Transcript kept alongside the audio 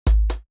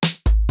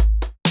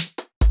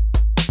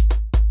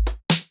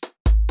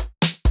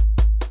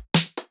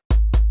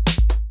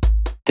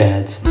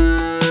Dads.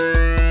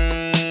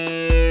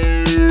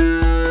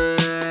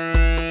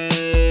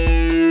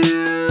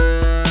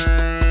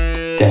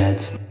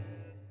 Dads.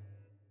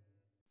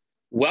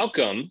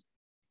 Welcome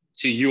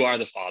to You Are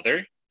the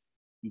Father,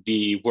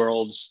 the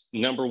world's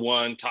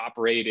 #1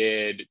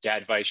 top-rated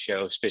dad advice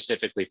show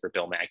specifically for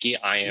Bill Mackey.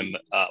 I am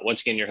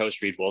once again your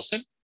host, Reed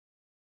Wilson.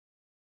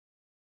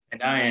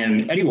 And I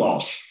am Eddie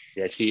Walsh.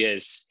 Yes, he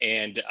is.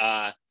 And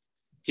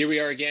here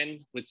we are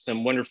again with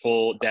some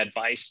wonderful dad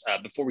advice.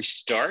 Before we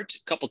start,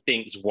 a couple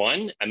things.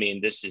 One,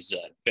 this is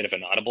a bit of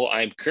an audible.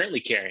 I'm currently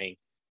carrying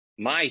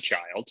my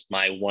child,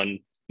 my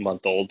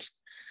 1-month-old,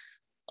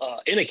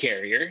 in a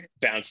carrier,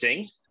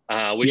 bouncing.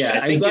 Which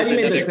I think I'm glad is you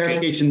made the another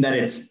clarification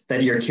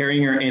that you're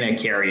carrying her in a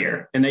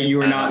carrier and that you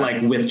are not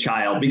like with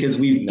child, because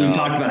we've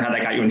talked about how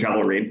that got you in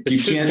trouble, Reed.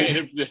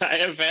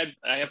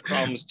 I have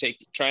problems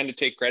trying to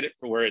take credit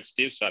for where it's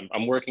due, so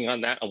I'm working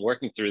on that. I'm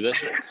working through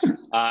this.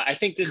 I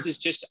think this is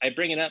just, I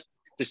bring it up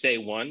to say,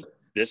 one,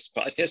 this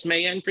podcast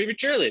may end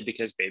prematurely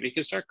because baby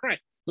could start crying.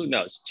 Who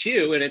knows?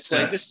 Two, and it's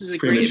like, this is a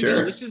great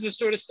bill. This is the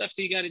sort of stuff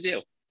that you got to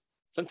do.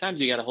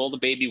 Sometimes you got to hold a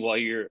baby while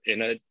you're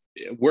in a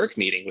work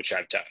meeting, which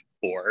I've done,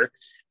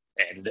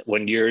 and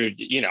when you're,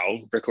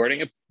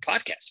 recording a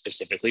podcast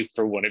specifically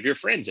for one of your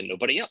friends and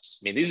nobody else.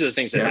 These are the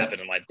things that happen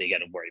in life that you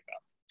got to worry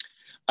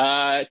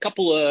about. A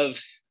couple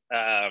of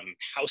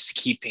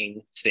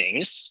housekeeping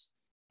things.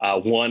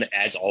 One,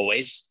 as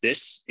always,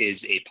 this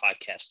is a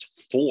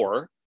podcast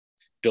for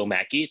Bill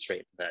Mackey. It's right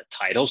in the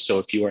title. So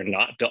if you are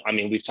not Bill,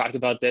 we've talked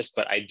about this,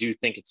 but I do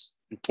think it's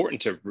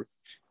important to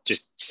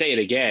just say it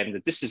again,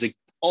 that this is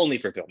only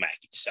for Bill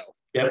Mackey. So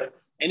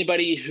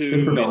anybody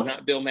who is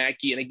not Bill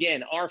Mackey, and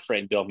again, our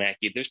friend Bill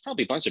Mackey, there's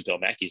probably a bunch of Bill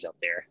Mackeys out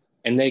there,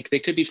 and they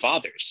could be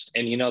fathers.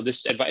 And,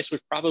 this advice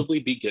would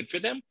probably be good for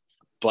them,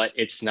 but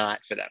it's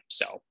not for them.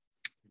 So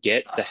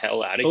get the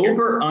hell out of here.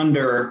 Over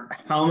under,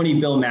 how many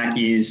Bill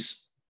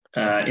Mackeys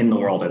in the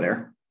world are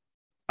there?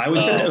 I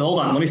would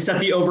hold on. Let me set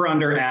the over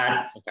under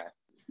at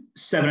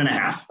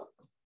 7.5.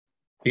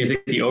 Is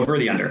it the over or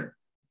the under?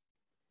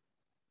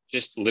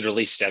 Just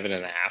literally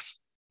 7.5.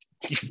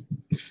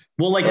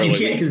 Well, you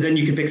can't, because then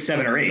you can pick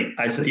 7 or 8.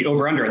 I set the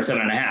over under at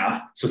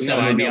 7.5. So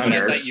 7 would be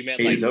under. I thought you meant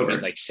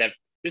like 7.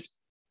 There's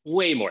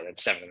way more than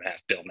 7.5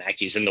 Bill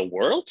Mackeys in the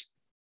world.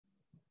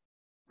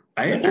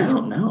 I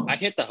don't know.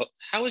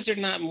 How is there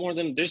not more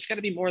than? There's got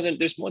to be more than.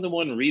 There's more than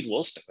one Reed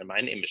Wilson, and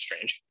my name is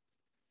strange.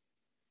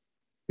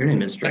 Your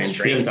name is strange.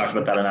 We haven't talked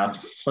about that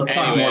enough. Let's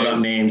talk more about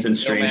names and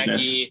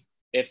strangeness. Mackey,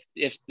 if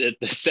the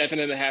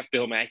 7.5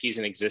 Bill Mackeys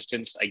in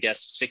existence, I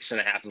guess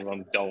 6.5 of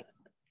them don't.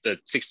 The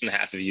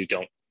 6.5 of you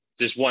don't.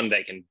 There's one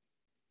that can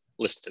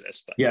listen to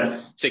this, but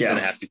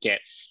 6.5 you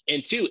can't.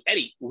 And 2,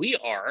 Eddie, we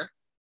are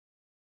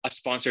a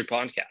sponsored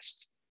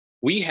podcast.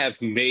 We have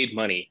made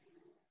money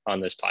on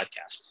this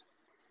podcast.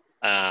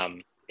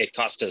 It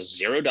cost us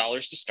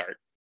 $0 to start.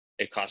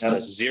 It cost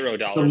us $0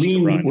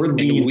 to run.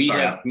 We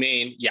have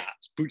made,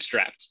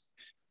 bootstrapped.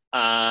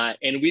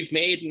 And we've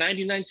made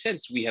 99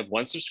 cents. We have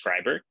 1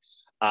 subscriber.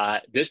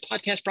 This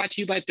podcast brought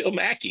to you by Bill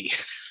Mackey.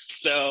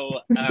 So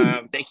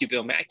thank you,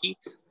 Bill Mackey.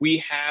 We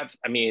have,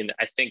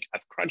 I think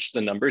I've crunched the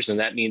numbers, and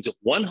that means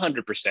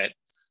 100%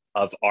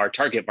 of our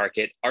target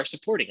market are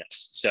supporting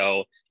us.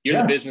 So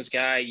you're the business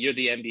guy, you're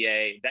the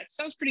MBA. That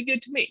sounds pretty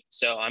good to me.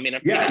 So, I'm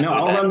pretty happy with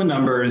I'll that. run the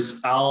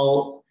numbers.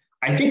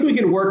 I think we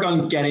can work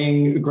on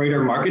getting a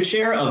greater market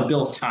share of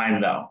Bill's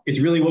time, though. It's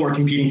really what we're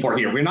competing for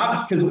here. We're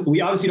not, because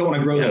we obviously don't want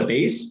to grow the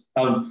base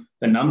of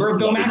the number of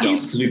Bill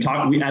Mackeys,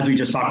 because as we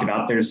just talked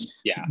about,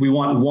 we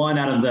want 1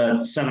 out of the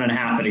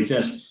 7.5 that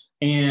exist.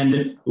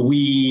 And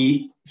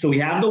we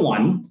have the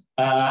 1,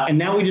 and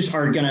now we just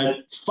are going to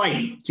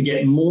fight to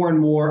get more and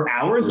more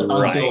hours of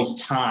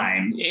Bill's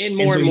time. And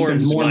more and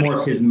more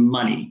of his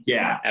money.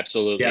 Yeah,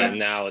 absolutely. Yeah. And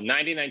now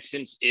 99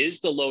 cents is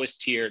the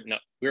lowest tier. No,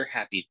 we're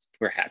happy.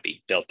 We're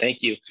happy, Bill.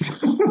 Thank you.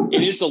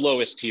 It is the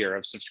lowest tier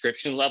of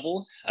subscription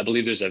level. I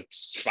believe there's a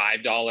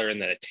 $5 and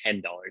then a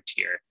 $10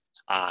 tier.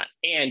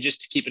 And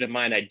just to keep it in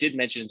mind, I did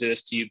mention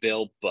this to you,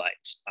 Bill, but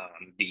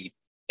the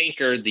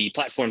Anchor, the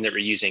platform that we're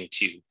using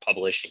to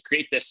publish and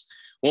create this,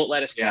 won't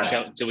let us cash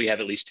out until we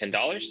have at least $10.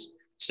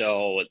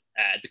 So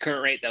at the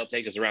current rate, that'll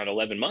take us around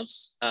 11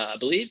 months, I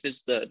believe,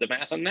 is the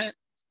math on that.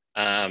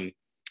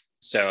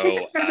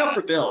 That's out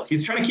for Bill.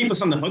 He's trying to keep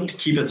us on the hook to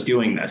keep us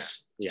doing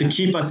this, to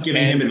keep us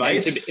giving him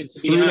advice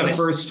through the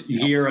first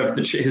year of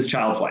his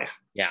child's life.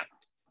 Yeah.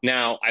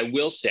 Now, I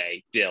will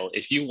say, Bill,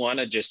 if you want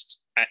to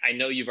just, I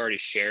know you've already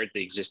shared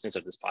the existence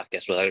of this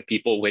podcast with other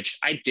people, which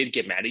I did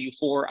get mad at you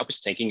for. I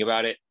was thinking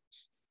about it.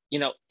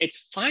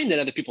 It's fine that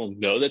other people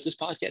know that this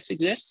podcast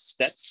exists.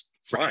 That's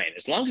fine,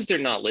 as long as they're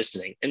not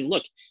listening. And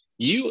look,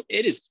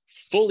 it is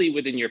fully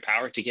within your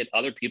power to get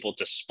other people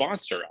to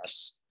sponsor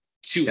us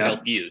to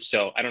help you.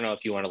 So I don't know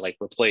if you want to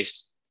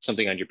replace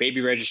something on your baby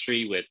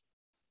registry with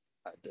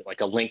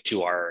a link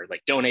to our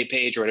donate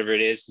page or whatever it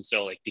is. And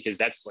so because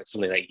that's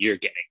something that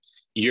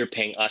you're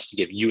paying us to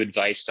give you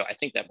advice. So I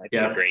think that might be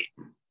great.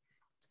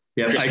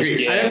 Yeah, I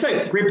agree. That's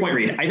a great point,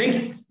 Reed. I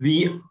think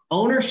the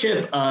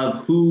ownership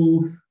of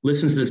who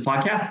listens to this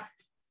podcast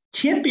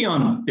can't be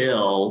on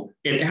Bill.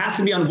 It has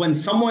to be on when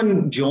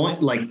someone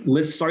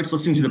starts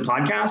listening to the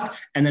podcast,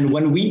 and then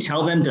when we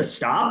tell them to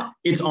stop,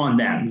 it's on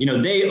them.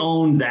 They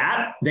own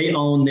that. They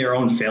own their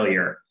own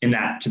failure to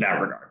that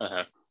regard.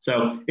 Uh-huh.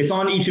 So it's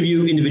on each of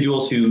you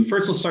individuals who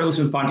first will start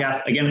listening to the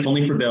podcast. Again, it's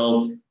only for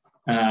Bill.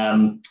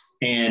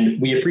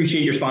 And we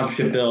appreciate your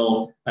sponsorship,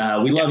 Bill.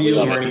 We love you,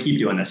 and we're going to keep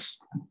doing this.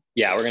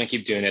 Yeah, we're going to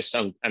keep doing this.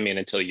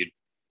 Until you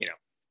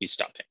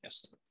stop paying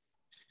us.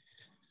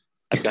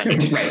 I've gotten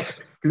right.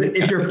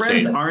 If your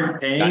friends aren't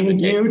paying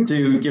you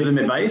to give them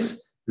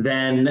advice,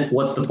 then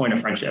what's the point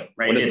of friendship,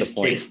 right? What is the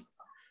point?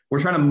 We're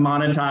trying to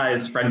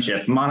monetize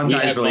friendship,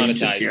 monetize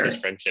relationships here. This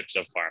friendship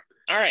so far.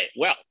 All right.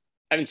 Well,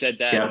 having said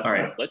that, all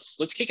right.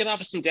 Let's kick it off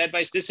with some dad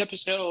advice. This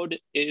episode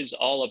is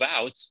all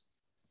about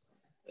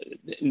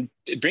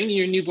bringing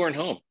your newborn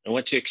home and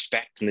what to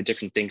expect and the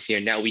different things here.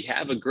 Now, we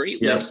have a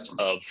great list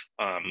of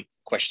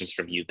questions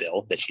from you,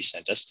 Bill, that you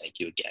sent us. Thank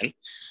you again.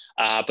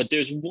 But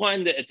there's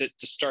one that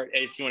to start,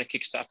 if you want to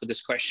kick us off with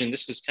this question,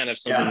 this is kind of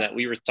something that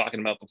we were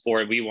talking about before.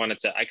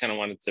 I kind of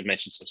wanted to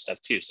mention some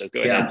stuff too. So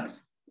go ahead.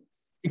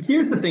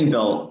 Here's the thing,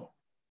 Bill.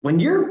 When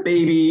your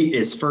baby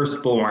is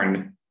first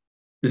born,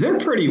 they're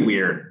pretty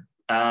weird.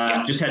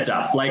 Just heads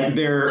up. Like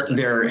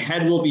their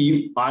head will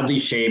be oddly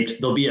shaped.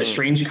 They'll be a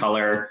strange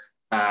color.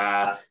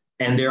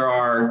 And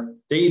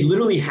they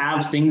literally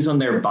have things on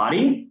their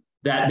body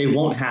that they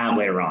won't have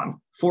later on.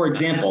 For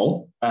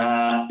example,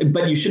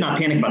 but you should not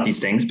panic about these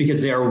things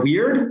because they are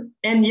weird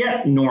and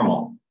yet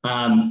normal.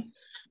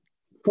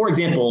 For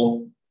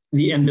example,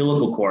 the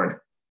umbilical cord,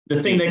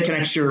 the thing that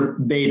connects your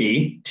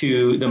baby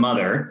to the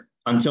mother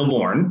until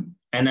born.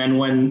 And then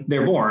when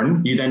they're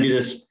born, you then do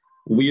this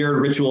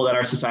weird ritual that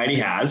our society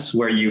has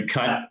where you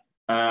cut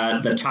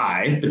the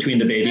tie between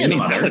the baby and the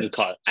mother.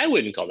 I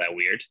wouldn't call that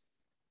weird.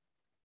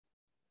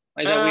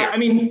 Why is that weird?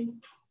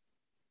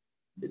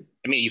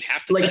 I mean, you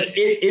have to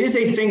it is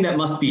a thing that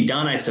must be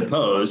done, I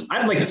suppose.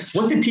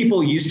 What did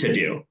people used to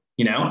do?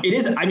 It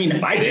is. I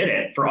did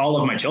it for all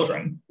of my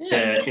children.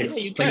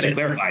 To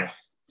clarify,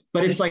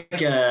 but it's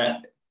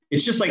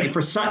it's just like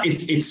for some,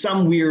 it's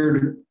some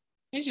weird.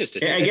 It's just.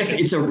 I guess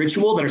it's a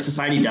ritual that our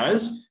society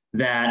does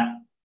that.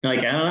 I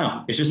don't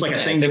know. It's just like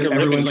a thing that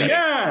everyone's like,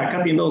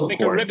 cut the umbilical cord.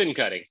 It's like a ribbon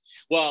cutting.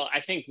 Well,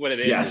 I think what it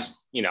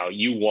is,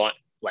 you want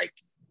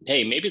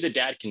hey, maybe the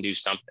dad can do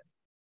something.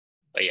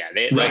 But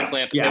they'll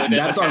clamp. Yeah,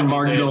 that's our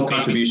marginal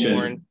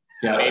contribution.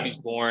 Baby's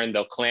born.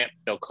 They'll clamp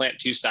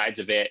 2 sides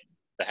of it.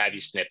 They'll have you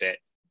snip it,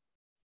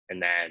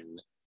 and then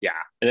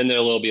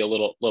there'll be a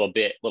little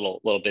bit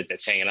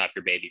that's hanging off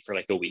your baby for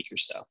like a week or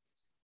so.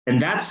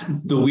 And that's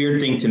the weird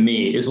thing to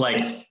me is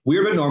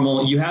weird but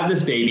normal. You have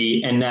this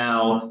baby, and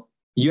now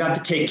you have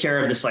to take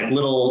care of this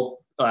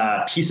little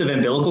piece of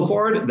umbilical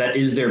cord that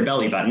is their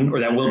belly button, or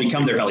that will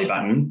become their belly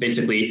button,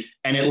 basically,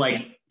 and it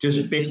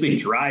just basically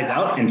dries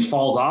out and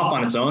falls off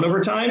on its own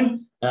over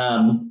time.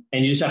 And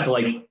you just have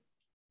to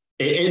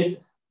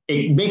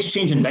it makes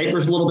changing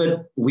diapers a little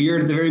bit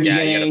weird at the very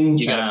beginning.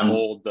 You gotta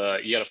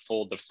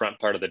fold the front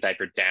part of the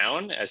diaper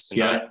down as to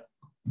not.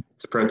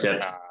 It's a pro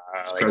tip.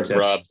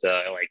 Rub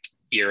the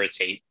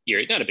irritate.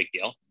 Not a big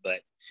deal,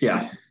 but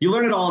you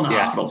learn it all in the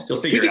hospital.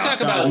 You'll figure it out.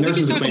 We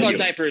can talk about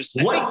diapers.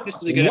 I think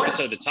this is a good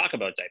episode to talk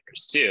about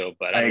diapers too.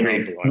 But I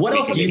agree. What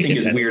else do you think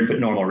is weird but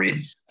normal, Reed?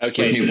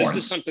 Okay, so this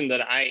is something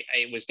that I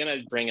was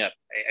gonna bring up.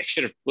 I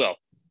should have. Well,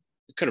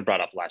 I could have brought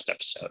up last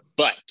episode,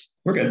 but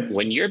we're good.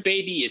 When your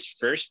baby is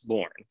first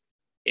born,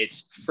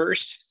 its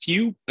first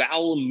few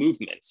bowel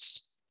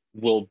movements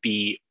will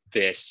be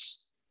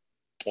this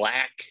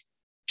black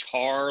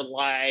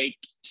tar-like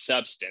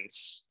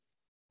substance.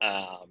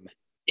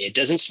 It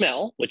doesn't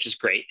smell, which is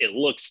great. It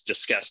looks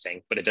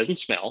disgusting, but it doesn't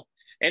smell.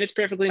 And it's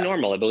perfectly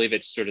normal. I believe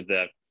it's sort of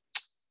the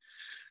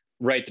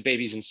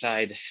baby's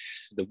inside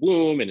the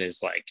womb and it's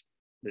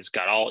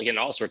got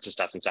all sorts of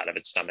stuff inside of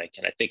its stomach.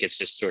 And I think it's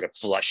just sort of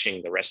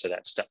flushing the rest of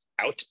that stuff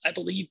out, I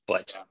believe.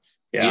 But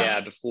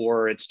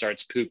before it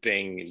starts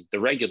pooping the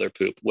regular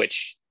poop,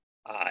 which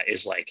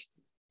is I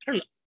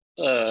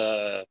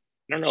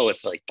don't know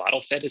if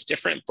bottle fed is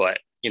different, but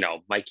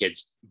my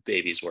kids'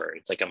 babies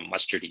it's like a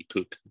mustardy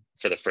poop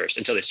for the first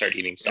until they start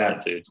eating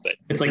solid foods. But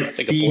it's like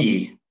the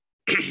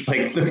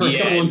first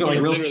couple ones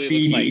are real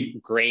speedy. Looks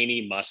like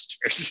grainy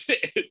mustard.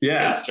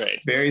 It's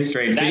strange. Very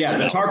strange. But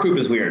the tar poop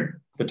is weird.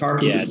 The tar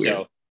poop is weird.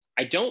 So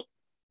I'm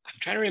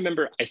trying to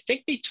remember. I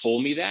think they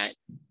told me that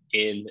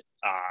in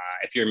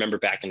if you remember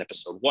back in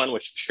episode 1,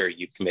 which I'm sure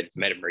you've committed to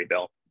memory,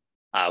 Bill.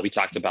 We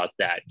talked about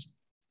that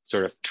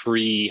sort of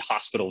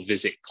pre-hospital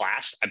visit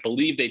class. I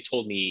believe they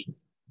told me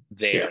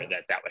that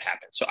would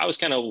happen. So I was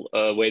kind of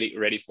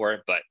ready for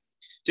it, but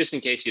just in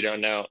case you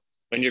don't know,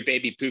 when your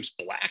baby poops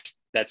black,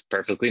 that's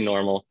perfectly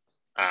normal,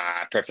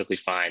 perfectly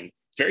fine.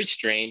 Very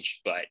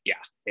strange, but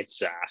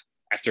it's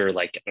after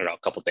a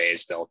couple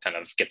days, they'll kind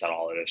of get that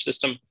all out of their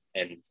system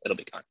and it'll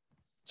be gone.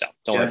 So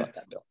don't worry about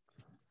that, Bill.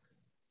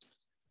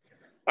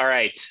 All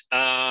right.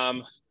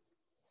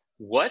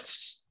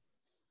 Let's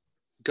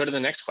go to the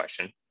next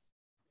question.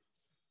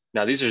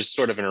 Now, these are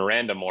sort of in a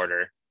random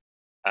order.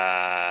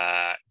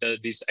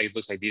 these, it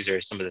looks like these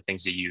are some of the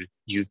things that you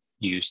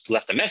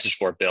left a message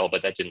for, Bill,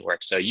 but that didn't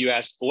work. So you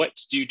asked what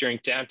to do during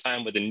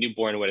downtime with a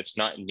newborn when it's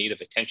not in need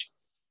of attention.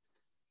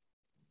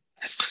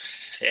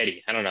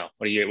 Eddie, I don't know.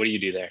 What do you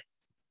do there?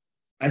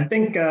 I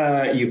think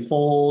you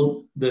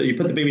put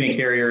the baby in a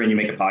carrier and you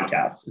make a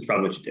podcast. Is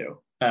probably what you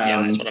do.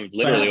 Yeah, that's what I'm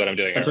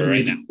doing. That's what right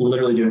he's now.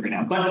 Literally doing right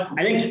now. But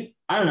I think,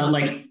 I don't know,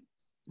 like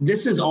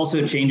this is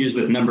also changes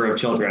with number of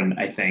children.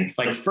 I think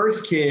like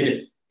first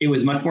kid, it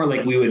was much more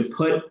like we would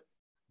put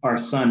our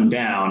son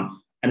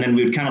down and then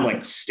we would kind of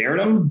like stare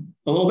at him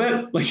a little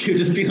bit. Like you'd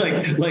just be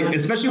like,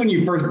 especially when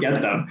you first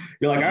get them,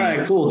 you're like, all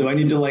right, cool. Do I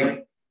need to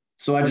like,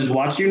 so I just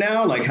watch you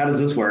now? Like, how does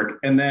this work?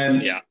 And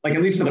then like,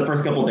 at least for the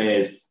first couple of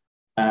days,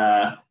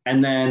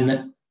 and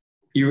then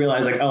you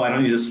realize like, oh, I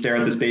don't need to stare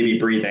at this baby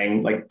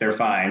breathing. Like they're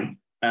fine.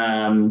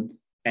 And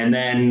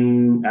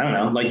then I don't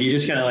know, like you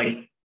just kind of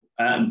like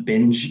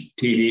binge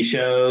TV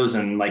shows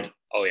and like,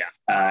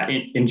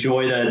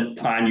 enjoy the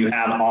time you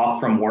have off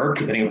from work,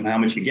 depending on how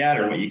much you get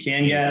or what you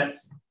can get.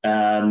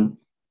 And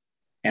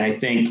I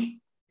think,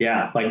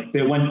 like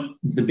when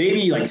the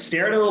baby like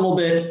stared a little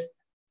bit,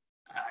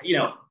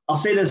 I'll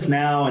say this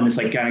now, and this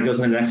like kind of goes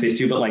into the next phase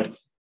too, but like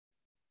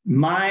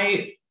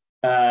my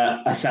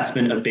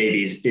assessment of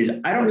babies is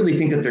I don't really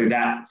think that they're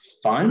that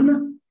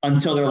fun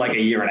until they're like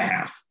a year and a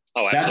half.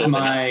 Oh, that's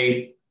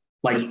my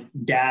like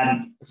dad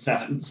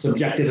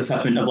subjective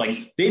assessment of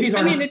like babies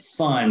aren't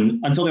fun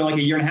until they're like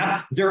a year and a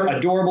half. They're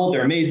adorable.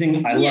 They're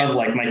amazing. I love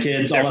like my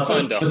kids, all that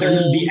stuff. But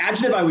the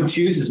adjective I would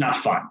choose is not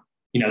fun.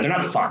 They're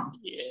not fun.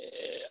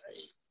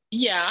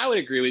 Yeah, I would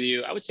agree with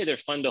you. I would say they're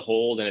fun to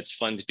hold, and it's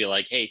fun to be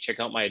like, hey, check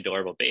out my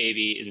adorable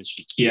baby. Isn't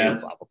she cute?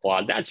 Blah, blah,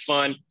 blah. That's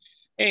fun.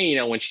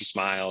 And, when she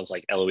smiles,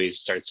 like Eloise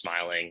starts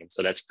smiling. And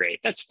so that's great.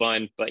 That's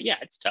fun. But yeah,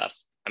 it's tough.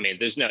 I mean,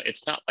 it's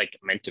not like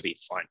meant to be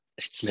fun.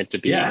 It's meant to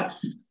be,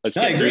 let's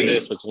get through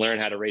this. Let's learn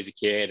how to raise a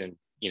kid and,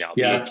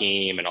 be a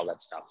team and all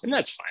that stuff. And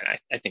that's fine.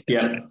 I think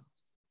that's good.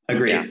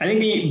 Agreed. I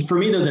think for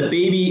me though, the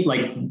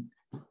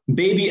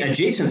baby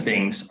adjacent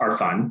things are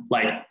fun.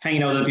 Like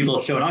hanging out with other people,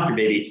 showing off your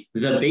baby.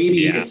 The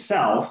baby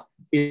itself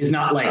is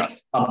not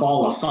like a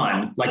ball of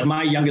fun. Like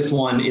my youngest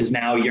one is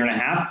now a year and a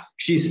half.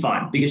 She's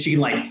fun because she can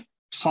like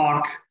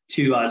talk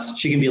to us.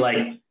 She can be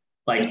like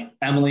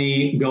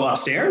Emily, go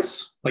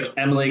upstairs, like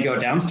Emily, go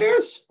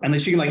downstairs. And then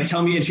she can like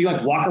tell me, and she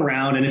like walk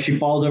around. And if she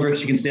falls over,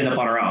 she can stand up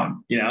on her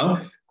own,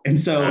 And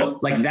so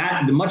like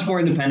that, much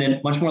more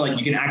independent, much more like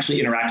you can actually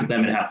interact with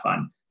them and have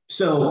fun.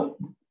 So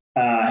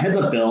heads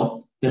up,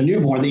 Bill, the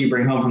newborn that you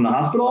bring home from the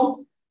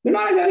hospital, they're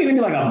not exactly going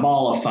to be like a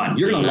ball of fun.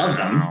 You're going to love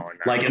them,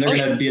 and they're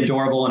going to be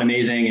adorable and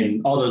amazing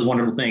and all those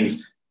wonderful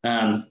things.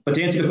 But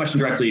to answer the question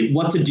directly,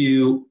 what to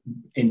do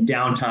in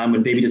downtime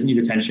when baby doesn't need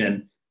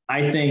attention,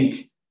 I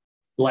think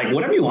like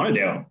whatever you want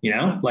to do,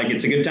 like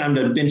it's a good time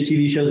to binge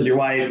TV shows with your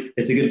wife.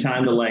 It's a good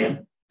time to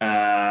like,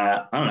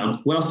 I don't know.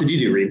 What else did you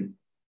do, Reed?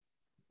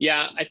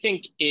 Yeah, I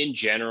think in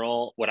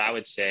general, what I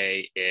would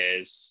say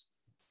is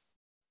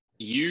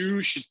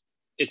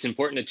it's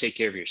important to take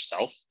care of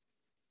yourself.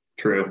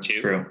 True.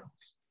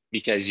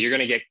 Because you're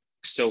going to get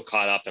so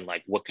caught up in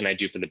like, what can I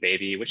do for the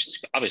baby, which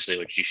is obviously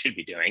what you should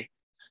be doing,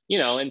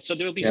 and so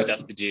there'll be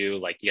stuff to do,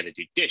 like you got to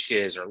do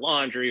dishes or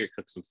laundry or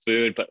cook some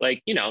food. But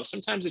like,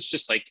 sometimes it's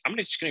just like, I'm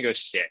just going to go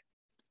sit,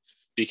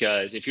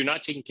 because if you're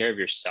not taking care of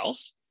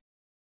yourself,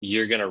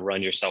 you're going to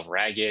run yourself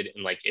ragged.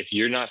 And like, if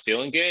you're not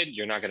feeling good,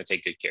 you're not going to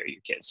take good care of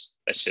your kids.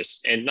 That's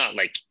just, and not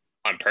like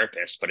on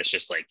purpose, but it's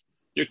just like,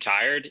 you're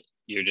tired,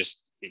 you're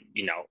just,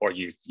 or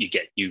you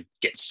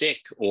get sick,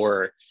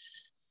 or,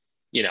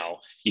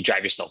 you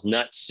drive yourself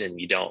nuts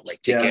and you don't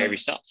like take care of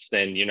yourself,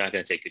 then you're not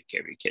going to take good care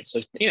of your kids.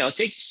 So,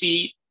 take a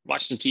seat,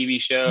 watch some TV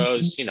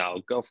shows,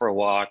 go for a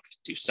walk,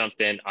 do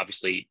something.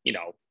 Obviously,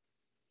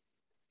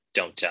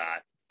 don't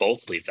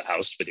both leave the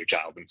house with your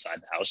child inside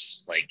the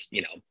house. Like,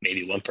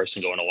 maybe one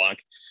person go on a walk.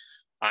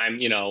 I'm,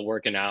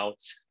 working out,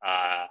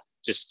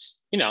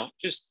 just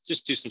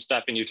do some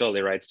stuff. And you're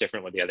totally right. It's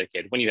different with the other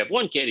kid. When you have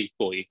one kid, it's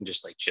cool. You can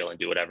just like chill and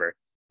do whatever.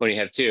 When you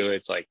have two,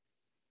 it's like,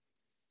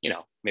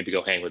 maybe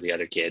go hang with the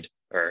other kid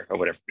or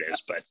whatever it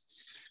is. But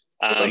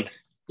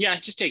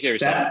just take care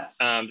of yourself.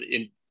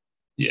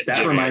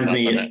 That reminds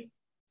me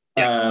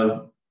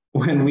of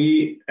when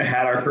we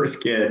had our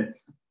first kid.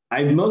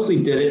 I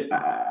mostly did it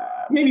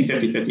maybe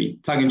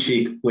 50-50, tongue in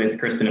cheek with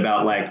Kristen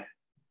about like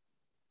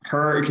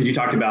her, because you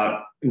talked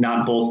about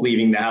not both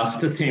leaving the house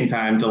at the same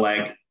time to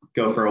like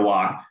go for a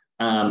walk.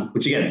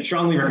 Which again,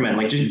 strongly recommend,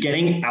 like just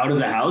getting out of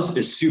the house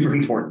is super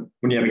important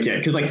when you have a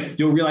kid. Cause like,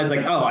 you'll realize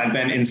like, oh, I've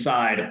been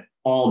inside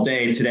all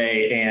day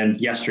today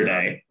and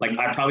yesterday. Like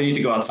I probably need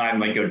to go outside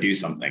and like go do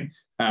something.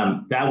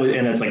 And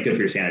that's like good for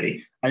your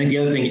sanity. I think the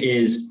other thing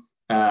is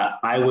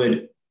I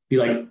would be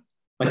like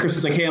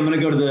Kristen's like, hey, I'm going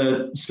to go to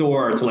the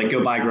store to like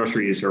go buy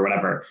groceries or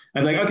whatever.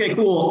 I'm like, okay,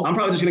 cool. I'm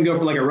probably just going to go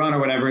for like a run or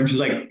whatever. And she's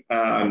like,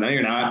 no,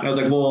 you're not. And I was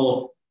like,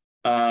 well,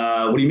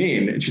 what do you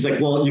mean? And she's like,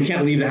 well, you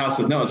can't leave the house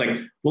with no. It's like,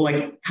 well,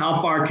 like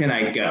how far can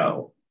I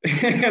go?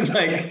 And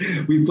like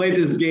we played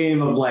this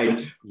game of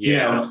like, you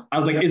know, I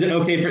was like, is it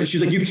okay for,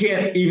 she's like, you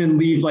can't even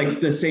leave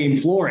like the same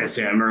floor as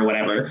him or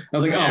whatever. I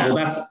was like, oh, well,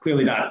 that's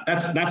clearly not,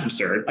 that's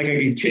absurd. Like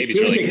I can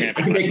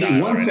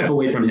take one step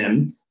away from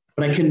him,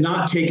 but I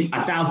cannot take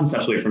 1,000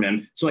 steps away from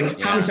him. So like,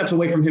 how many steps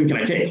away from him can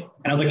I take?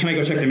 And I was like, can I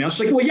go check the mail?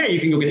 She's like, well, yeah, you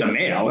can go get the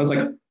mail. I was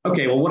like,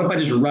 okay, well, what if I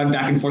just run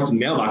back and forth to the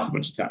mailbox a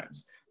bunch of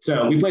times?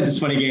 So we played this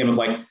funny game of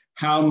like,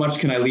 how much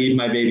can I leave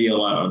my baby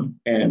alone?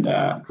 And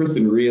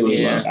Kristen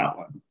really loved that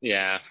one.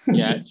 Yeah.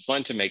 It's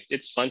fun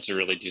to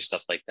really do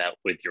stuff like that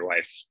with your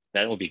wife.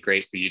 That will be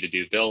great for you to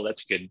do. Bill,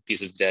 that's a good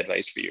piece of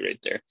advice for you right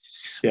there.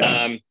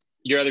 Yeah.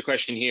 Your other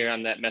question here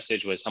on that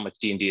message was how much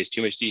D&D is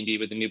too much D&D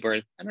with the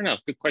newborn? I don't know.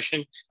 Good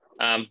question.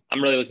 I'm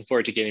really looking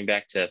forward to getting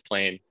back to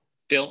playing.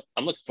 Bill,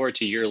 I'm looking forward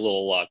to your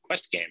little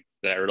quest game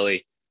that I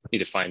really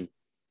need to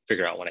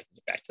figure out when I can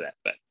get back to that.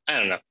 But I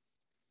don't know.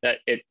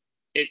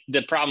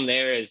 The problem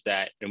there is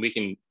that, and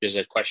there's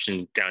a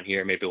question down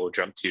here, maybe we'll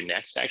jump to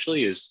next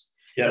actually, is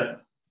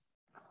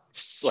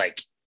it's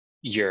like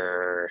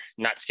your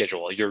not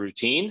schedule, your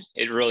routine.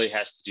 It really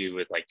has to do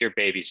with like your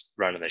baby's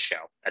running the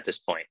show at this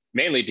point,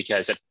 mainly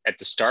because at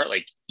the start,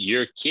 like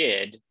your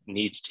kid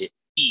needs to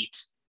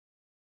eat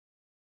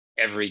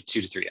every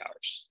 2 to 3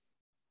 hours.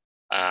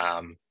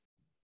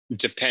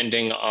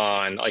 Depending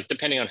on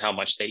how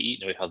much they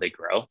eat and how they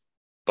grow.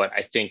 But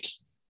I think,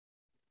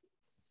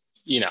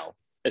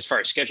 as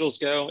far as schedules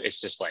go, it's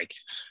just like,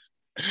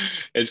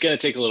 it's going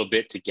to take a little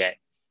bit to get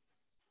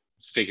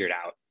figured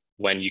out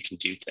when you can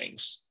do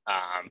things.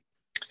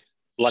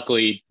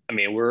 Luckily, I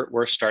mean,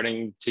 we're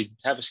starting to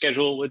have a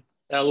schedule with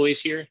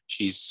Eloise here.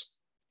 She's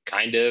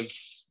kind of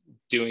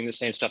doing the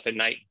same stuff at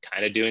night,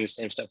 kind of doing the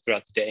same stuff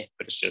throughout the day,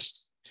 but it's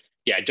just,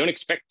 don't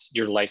expect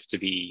your life to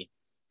be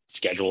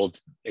scheduled.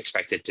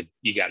 Expect it to,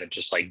 you got to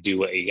just like do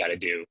what you got to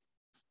do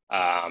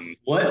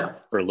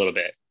for a little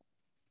bit.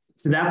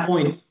 To that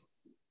point,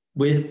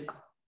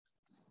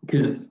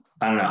 because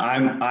I don't know,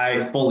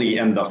 I fully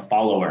am the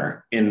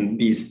follower in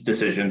these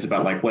decisions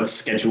about like what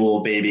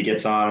schedule baby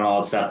gets on and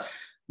all that stuff.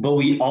 But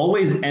we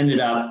always ended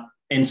up,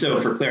 and so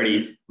for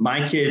clarity,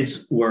 my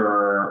kids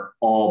were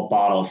all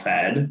bottle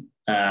fed.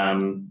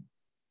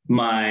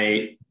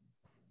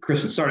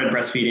 Kristen started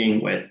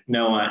breastfeeding with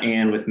Noah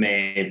and with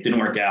Maeve, didn't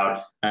work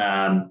out.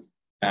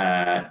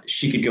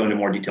 She could go into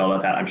more detail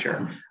about that, I'm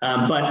sure.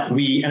 But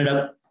we ended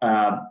up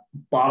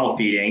bottle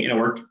feeding and it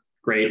worked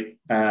great.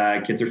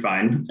 Kids are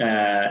fine.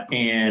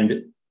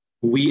 And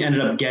we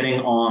ended up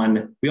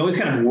we always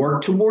kind of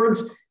worked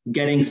towards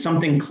getting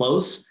something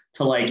close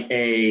to like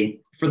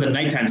for the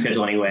nighttime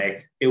schedule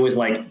anyway, it was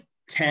like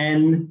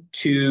 10,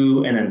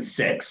 2, and then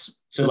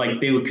 6. So like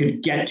they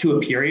could get to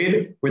a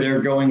period where they're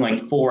going like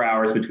 4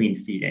 hours between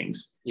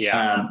feedings.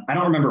 Yeah. I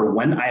don't remember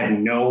when. I have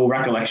no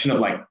recollection of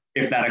like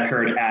if that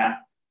occurred at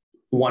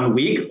 1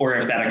 week or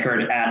if that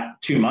occurred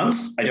at 2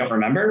 months. I don't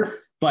remember,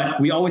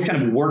 but we always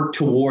kind of worked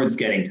towards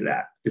getting to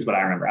that is what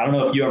I remember. I don't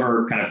know if you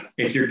ever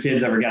if your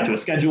kids ever got to a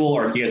schedule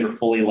or if you guys were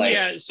fully like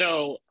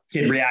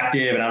kid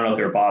reactive, and I don't know if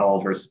they were bottle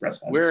versus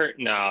breastfed.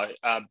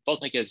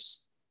 Both my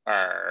kids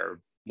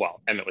are,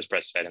 Emmett was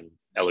breastfed and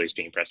Eloise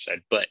being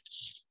breastfed. But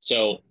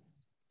so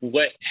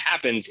what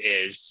happens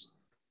is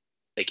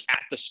like at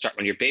the start,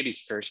 when your baby's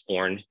first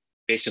born,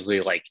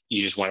 basically like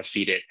you just want to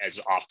feed it as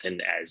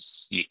often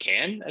as you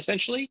can,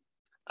 essentially.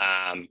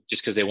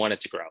 Just because they want it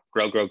to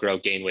grow,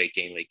 gain weight.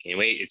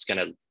 It's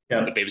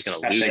the baby's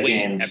gonna lose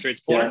weight after it's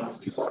born,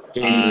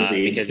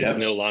 because it's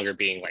no longer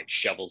being like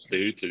shoveled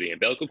food through the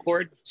umbilical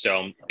cord.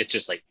 So it's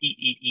just like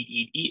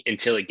eat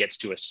until it gets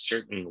to a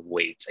certain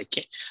weight.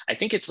 I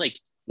think it's like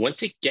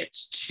once it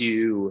gets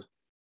to,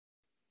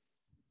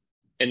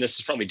 and this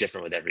is probably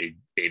different with every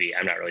baby,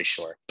 I'm not really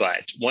sure,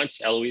 but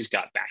once Eloise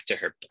got back to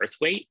her birth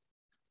weight,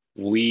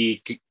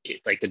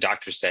 like the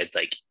doctor said,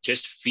 like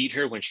just feed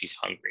her when she's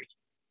hungry.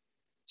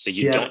 So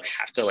you don't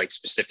have to like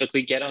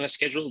specifically get on a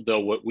schedule,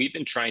 though what we've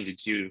been trying to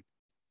do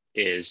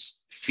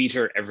is feed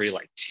her every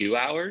like 2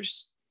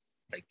 hours,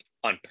 like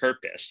on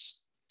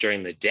purpose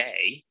during the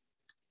day,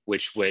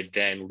 which would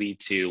then lead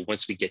to,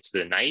 once we get to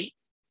the night,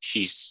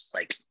 she's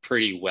like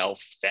pretty well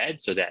fed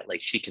so that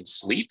like she can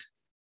sleep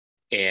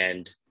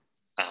and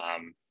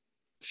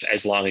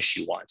as long as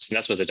she wants. And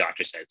that's what the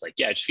doctor said. Like,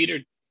 just feed her,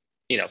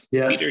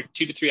 feed her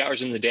 2 to 3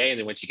 hours in the day. And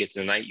then once you get to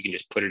the night, you can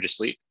just put her to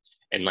sleep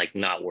and like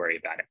not worry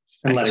about it.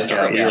 At the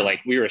start,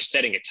 we were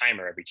setting a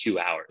timer every 2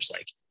 hours,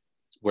 like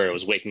where it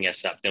was waking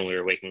us up, then we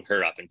were waking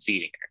her up and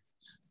feeding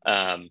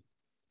her.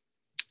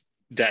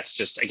 That's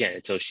just, again,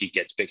 until she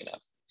gets big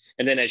enough.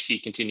 And then as she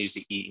continues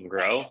to eat and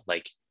grow,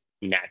 like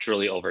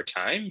naturally over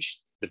time,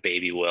 the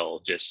baby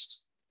will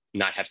just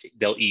not have to,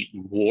 they'll eat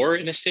more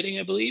in a sitting,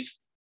 I believe.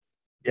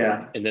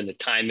 Yeah. And then the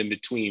time in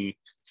between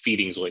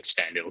feedings will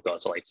extend. It will go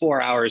to like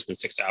 4 hours, then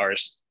 6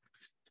 hours.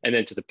 And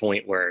then to the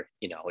point where,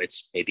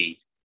 it's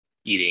maybe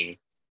eating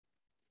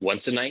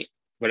once a night,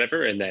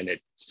 whatever, and then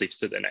it sleeps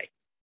through the night,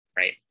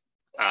 right?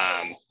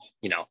 I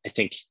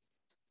think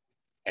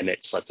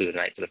Emmett slept through the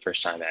night for the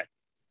first time at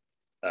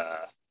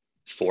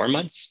 4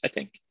 months, I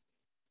think.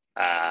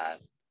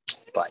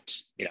 but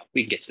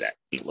we can get to that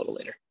a little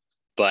later.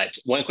 But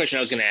one question I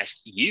was going to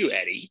ask you,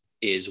 Eddie,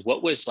 is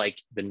what was like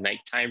the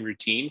nighttime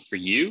routine for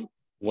you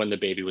when the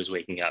baby was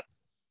waking up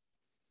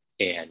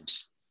and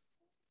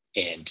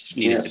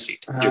needed to feed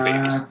your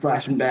babies?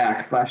 Flashing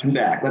back.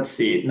 Let's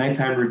see.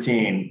 Nighttime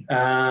routine.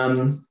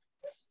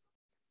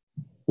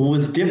 What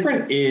was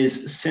different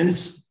is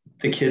since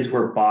the kids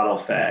were bottle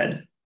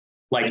fed,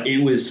 like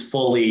it was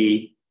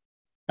fully,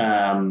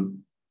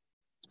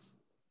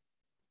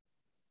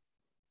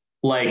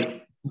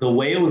 like the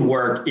way it would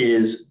work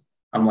is,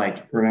 I'm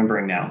like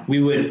remembering now,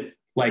 we would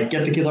like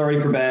get the kids all ready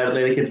for bed,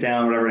 lay the kids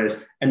down, whatever it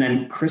is. And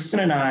then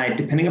Kristen and I,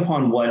 depending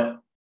upon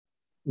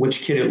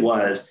which kid it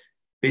was,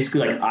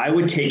 basically like I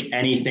would take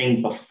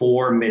anything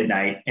before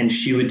midnight and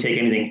she would take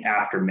anything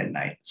after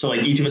midnight. So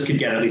like each of us could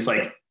get at least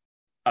like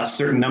a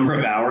certain number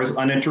of hours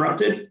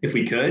uninterrupted if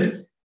we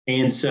could.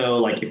 And so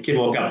like if kid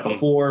woke up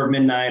before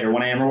midnight or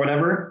 1 a.m. or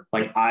whatever,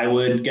 like I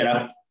would get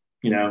up,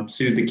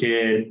 soothe the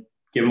kid,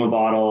 give him a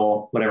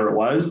bottle, whatever it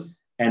was.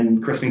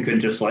 And Kristen could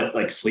just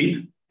like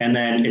sleep. And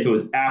then if it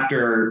was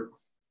after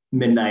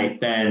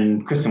midnight,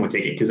 then Kristen would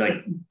take it. Cause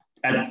like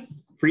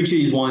for each of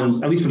these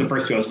ones, at least for the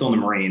first two, I was still in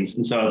the Marines.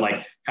 And so I'd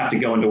like have to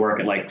go into work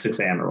at like 6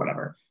 a.m. or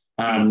whatever.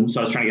 So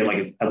I was trying to get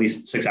like at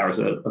least 6 hours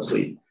of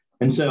sleep.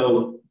 And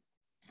so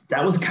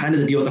that was kind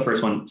of the deal with the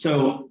first one.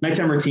 So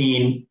nighttime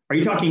routine, are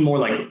you talking more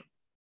like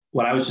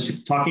what I was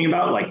just talking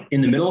about, like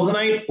in the middle of the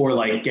night or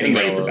like getting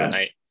ready for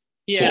bed?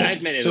 Yeah, cool.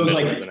 I'd meant in the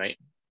middle of the night.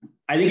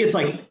 I think it's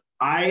like,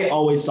 I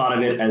always thought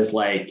of it as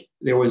like,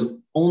 there was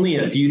only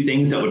a few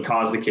things that would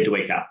cause the kid to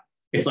wake up.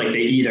 It's like they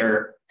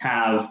either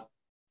have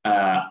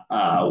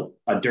a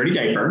dirty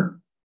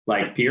diaper,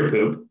 like pee or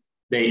poop,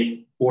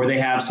 or they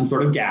have some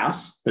sort of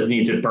gas that they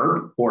need to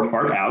burp or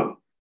fart out,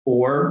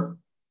 or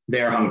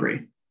they're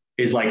hungry.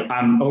 Is like,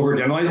 I'm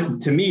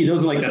overgeneralizing. To me, those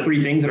are like the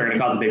three things that are going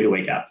to cause the baby to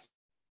wake up.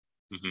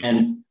 Mm-hmm.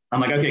 And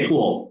I'm like, okay,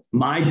 cool.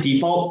 My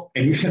default,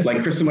 and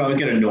like Kristen would always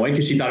get annoyed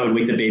because she thought it would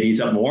wake the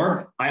babies up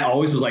more. I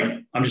always was like,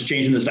 I'm just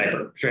changing this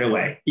diaper straight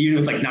away. Even if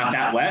it's like not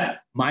that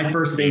wet, my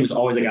first thing was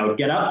always like, I would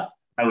get up,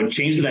 I would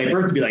change the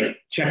diaper to be like,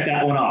 check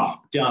that one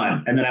off,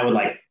 done. And then I would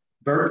like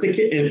burp the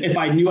kid. If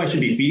I knew I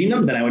should be feeding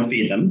them, then I would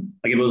feed them.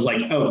 Like if it was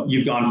like, oh,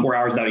 you've gone 4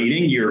 hours without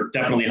eating, you're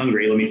definitely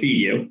hungry, let me feed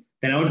you.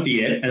 Then I would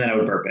feed it and then I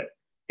would burp it.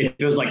 If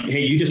it was like,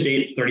 hey, you just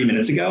ate 30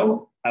 minutes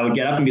ago, I would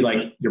get up and be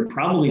like, you're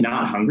probably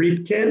not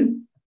hungry, kid.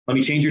 Let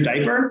me change your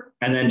diaper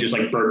and then just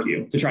like burp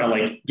you to try to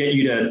like get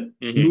you to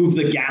move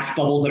the gas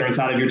bubbles that are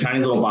inside of your tiny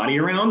little body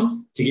around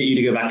to get you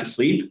to go back to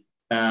sleep.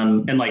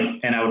 And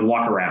I would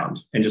walk around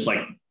and just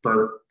like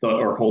burp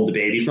or hold the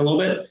baby for a little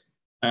bit.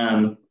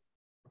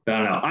 But I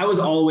don't know. I was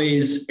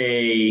always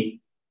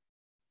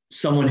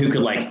someone who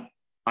could like,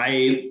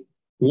 I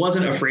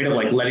wasn't afraid of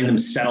like letting them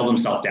settle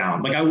themselves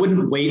down. Like I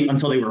wouldn't wait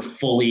until they were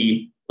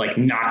fully like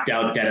knocked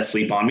out, dead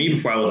asleep on me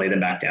before I would lay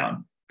them back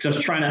down.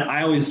 Because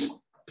I always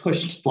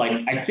pushed, like,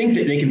 I think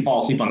that they can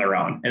fall asleep on their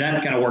own. And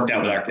that kind of worked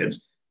out with our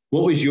kids.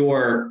 What was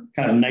your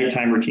kind of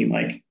nighttime routine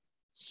like?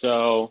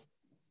 So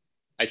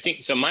I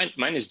think, so mine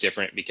is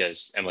different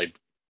because Emily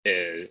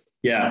did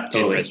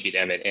breastfeed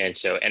Emmett.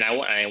 And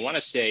I want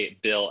to say,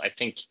 Bill, I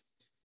think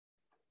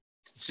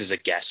this is a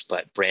guess,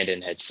 but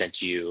Brandon had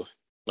sent you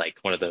like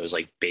one of those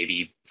like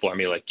baby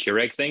formula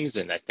Keurig things.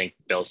 And I think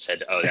Bill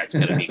said, oh, that's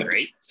going to be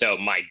great. So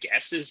my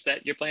guess is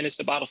that your plan is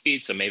to bottle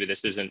feed. So maybe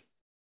this isn't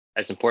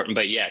as important,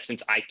 but yeah,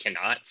 since I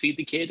cannot feed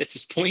the kid at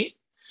this point,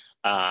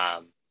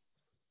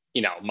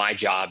 my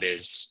job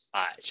is,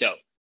 so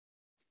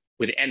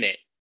with Emmett,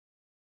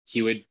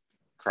 he would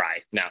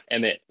cry. Now,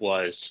 Emmett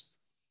this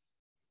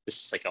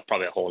is like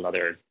probably a whole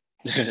nother,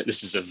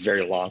 this is a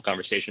very long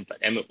conversation, but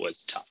Emmett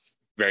was tough,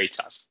 very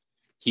tough.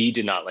 He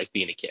did not like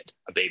being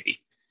a baby.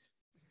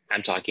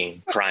 I'm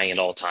talking crying at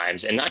all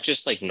times, and not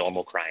just like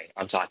normal crying.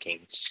 I'm talking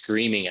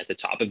screaming at the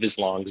top of his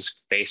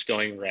lungs, face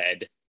going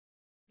red,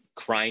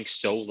 crying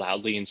so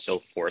loudly and so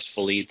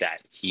forcefully that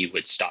he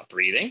would stop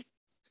breathing.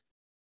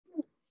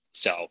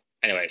 So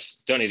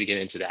anyways, don't need to get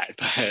into that.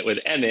 But with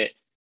Emmett,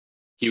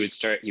 he would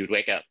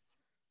wake up,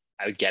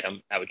 I would get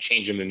him, I would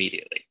change him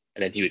immediately.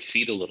 And then he would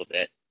feed a little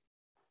bit.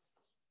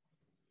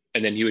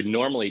 And then he would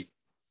normally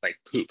like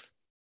poop.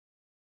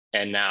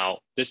 And now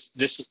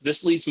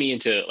this leads me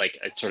into like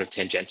a sort of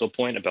tangential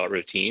point about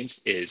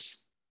routines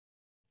is,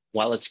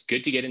 while it's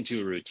good to get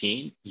into a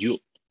routine,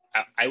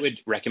 I would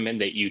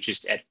recommend that you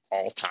just at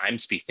all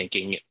times be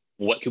thinking,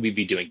 what could we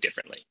be doing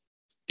differently?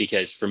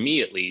 Because for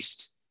me, at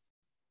least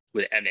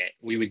with Emmett,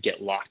 we would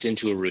get locked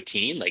into a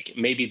routine. Like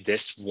maybe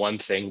this one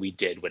thing we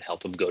did would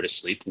help him go to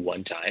sleep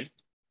one time,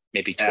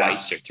 maybe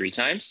twice or 3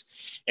 times.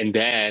 And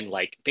then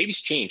like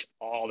babies change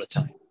all the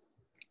time.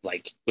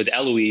 Like with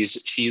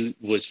Eloise, she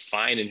was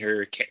fine in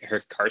her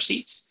car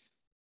seats.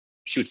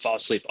 She would fall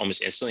asleep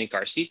almost instantly in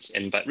car seats.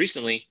 But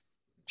recently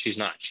she's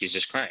not, she's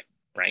just crying,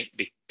 right?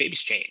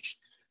 Babies change.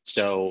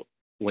 So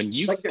when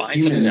you like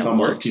find something that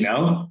works,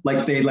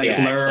 like they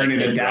learn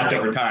and adapt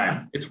over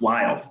time. It's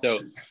wild.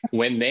 So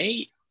when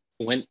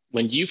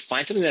you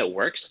find something that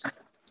works,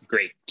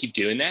 great, keep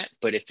doing that.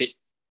 But if it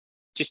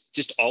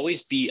just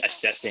always be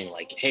assessing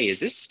like, hey, is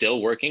this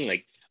still working?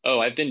 Like, oh,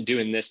 I've been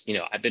doing this,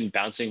 I've been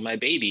bouncing my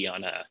baby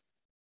on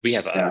we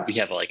have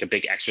like a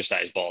big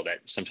exercise ball that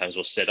sometimes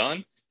we'll sit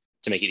on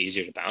to make it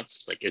easier to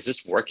bounce. Like, is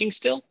this working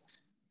still?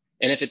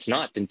 And if it's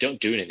not, then don't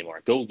do it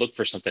anymore. Go look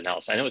for something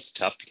else. I know it's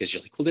tough because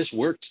you're like, well, this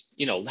worked,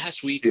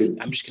 last week.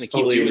 I'm just going to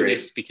keep doing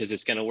this because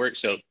it's going to work.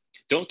 So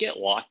don't get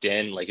locked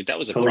in. Like, if that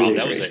was a problem,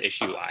 that was an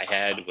issue I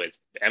had with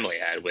Emily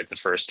had with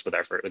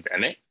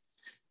Emmett.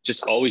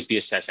 Just always be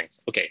assessing.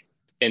 Okay.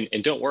 And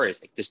don't worry.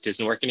 It's like, this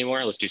doesn't work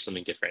anymore. Let's do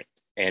something different.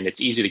 And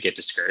it's easy to get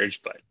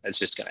discouraged, but that's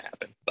just going to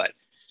happen. But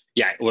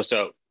yeah, well,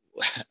 so,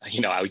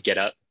 I would get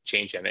up,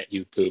 change Emmett, he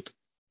would poop,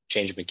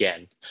 change him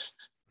again.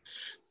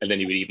 And then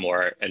he would eat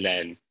more. And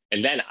then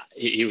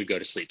he would go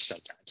to sleep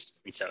sometimes.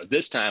 And so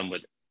this time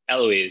with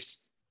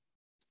Eloise,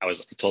 I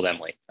told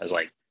Emily, I was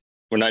like,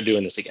 we're not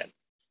doing this again.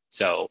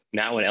 So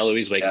now when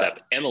Eloise wakes up,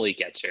 Emily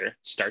gets her,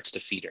 starts to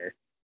feed her.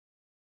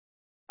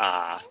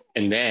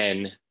 And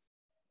then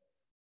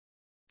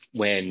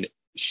when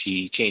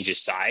she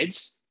changes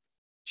sides,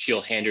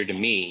 she'll hand her to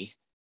me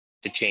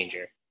to change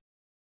her.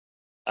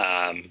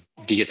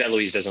 Because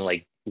Eloise doesn't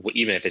like,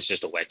 even if it's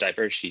just a wet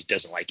diaper, she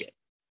doesn't like it.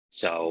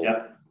 So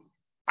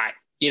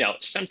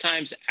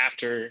sometimes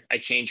after I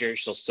change her,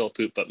 she'll still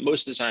poop, but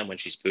most of the time when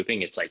she's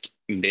pooping, it's like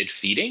mid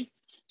feeding.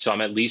 So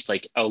I'm at least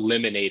like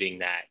eliminating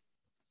that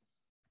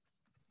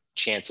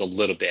chance a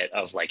little bit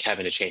of like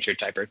having to change her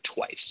diaper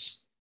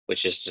twice,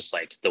 which is just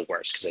like the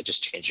worst because I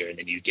just change her and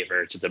then you give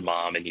her to the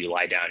mom and you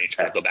lie down and you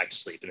try to go back to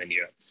sleep and then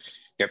you're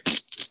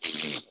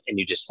and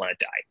you just want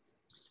to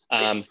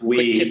die.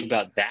 Quick tip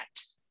about that,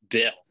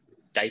 Bill,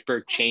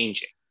 diaper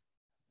changing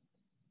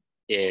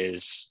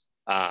is,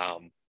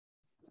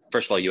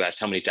 first of all, you asked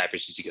how many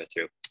diapers did you go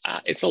through?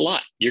 It's a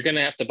lot. You're going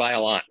to have to buy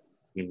a lot.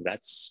 And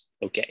that's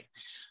okay.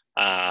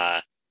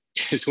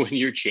 Is when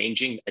you're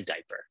changing a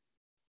diaper,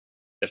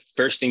 the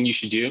first thing you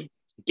should do,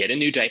 get a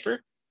new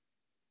diaper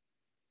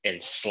and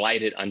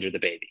slide it under the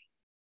baby.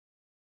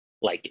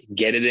 Like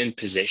get it in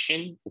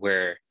position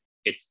where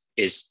it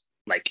is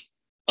like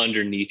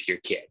underneath your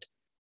kid,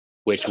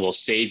 which will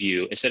save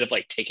you instead of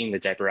like taking the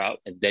diaper out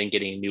and then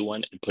getting a new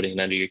one and putting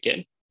it under your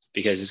kid,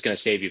 because it's going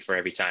to save you for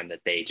every time that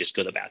they just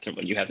go to the bathroom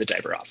when you have the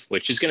diaper off,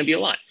 which is going to be a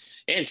lot.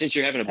 And since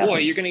you're having a boy,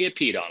 you're going to get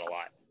peed on a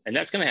lot. And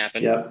that's going to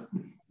happen. Yep.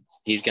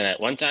 He's going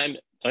to, one time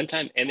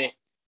Emmett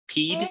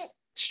peed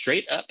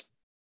straight up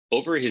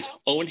over his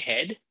own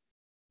head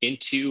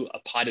into a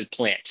potted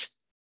plant,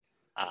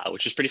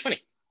 which was pretty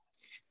funny.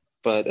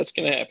 But that's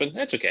going to happen.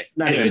 That's okay.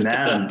 Anyways,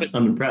 I'm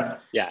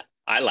impressed. Yeah,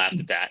 I laughed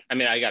at that. I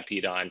mean, I got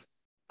peed on.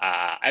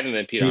 I haven't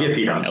been peed on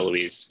from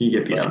Eloise. You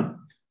get peed on.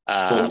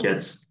 Those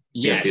kids.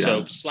 Yeah,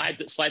 so slide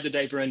the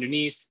diaper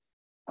underneath,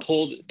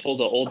 pull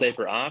the old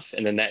diaper off,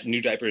 and then that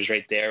new diaper is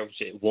right there.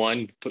 Which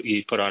one,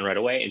 you put on right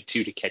away, and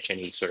two, to catch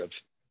any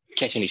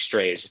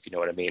strays, if you know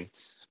what I mean.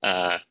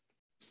 That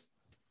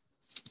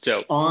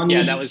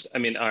was, I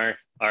mean,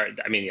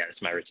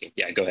 that's my routine.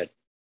 Yeah, go ahead.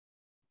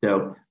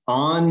 So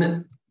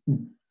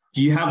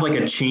do you have like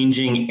a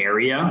changing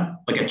area,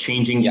 like a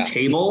changing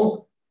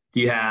table? Do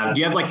you have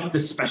like the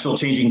special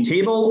changing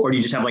table, or do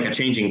you just have like a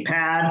changing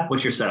pad?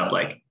 What's your setup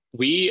like?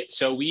 We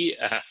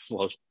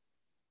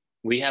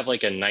have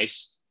like a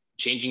nice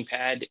changing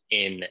pad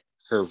in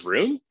her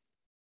room.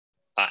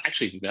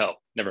 Actually, no,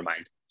 never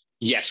mind.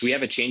 Yes, we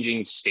have a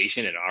changing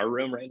station in our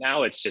room right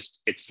now.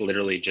 It's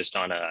literally just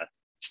on a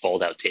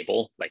fold out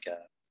table, like a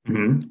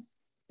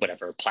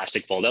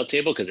plastic fold out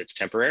table, because it's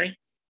temporary.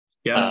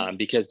 Yeah.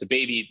 Because the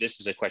baby, this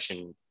is a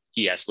question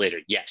he asked later.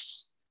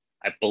 Yes,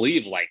 I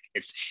believe like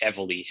it's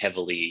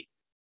heavily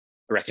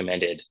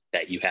recommended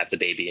that you have the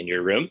baby in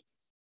your room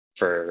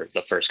for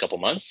the first couple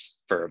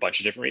months for a bunch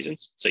of different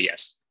reasons. So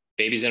yes,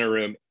 baby's in her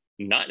room,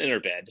 not in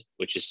her bed,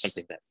 which is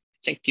something that I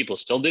think people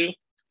still do,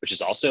 which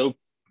is also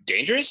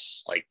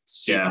dangerous, like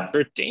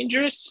super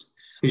dangerous.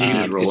 You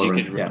can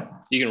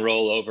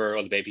roll over,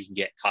 or the baby can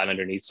get caught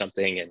underneath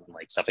something and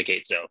like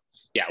suffocate. So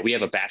yeah, we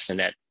have a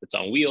bassinet that's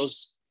on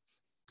wheels,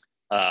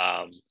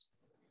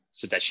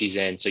 so that she's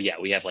in. So yeah,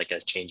 we have like a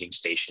changing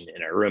station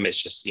in our room.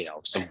 It's just,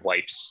 some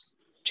wipes,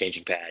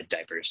 changing pad,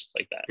 diapers,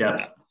 like that.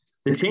 Yeah.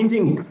 The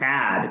changing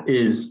pad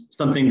is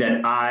something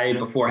that I,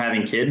 before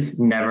having kids,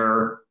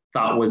 never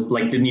thought was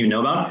like, didn't even know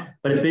about,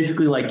 but it's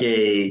basically like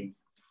it's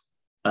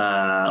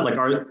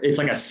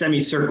like a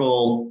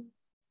semicircle,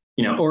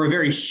 or a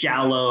very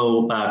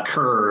shallow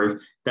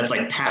curve that's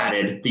like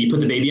padded that you put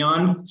the baby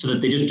on so that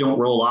they just don't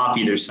roll off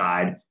either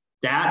side.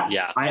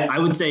 I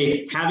would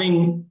say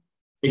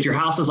if your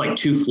house is like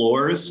 2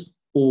 floors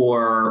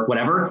or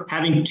whatever,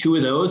 having 2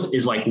 of those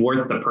is like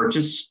worth the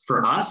purchase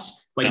for us.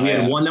 Like we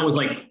had one that was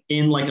like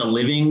in like a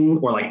living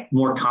or like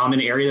more common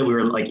area that we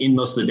were like in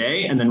most of the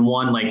day. And then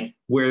one like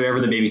wherever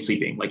the baby's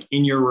sleeping, like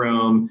in your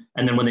room.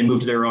 And then when they move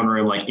to their own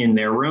room, like in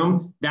their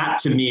room, that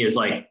to me is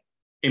like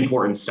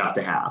important stuff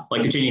to have,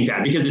 like the changing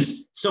pad, because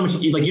it's so much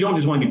like, you don't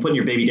just want to be putting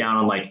your baby down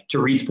on, like, to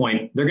Reed's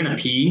point, they're going to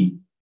pee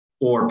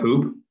or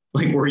poop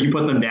like where you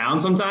put them down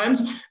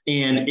sometimes.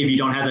 And if you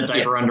don't have the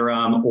diaper under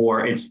them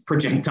or it's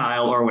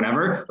projectile or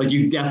whatever, like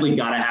you definitely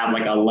got to have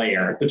like a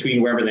layer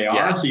between wherever they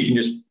are so you can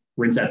just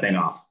rinse that thing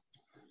off.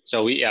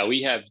 So we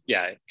have,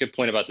 good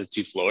point about the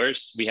 2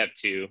 floors. We have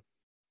 2.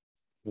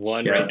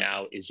 One right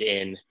now is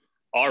in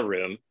our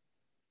room,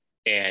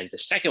 and the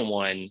second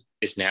one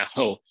is now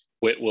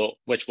which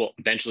will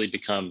eventually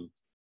become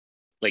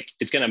like,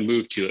 it's going to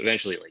move to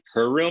eventually like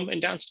her room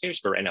and downstairs,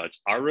 but right now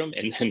it's our room,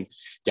 and then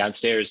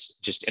downstairs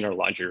just in our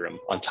laundry room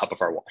on top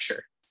of our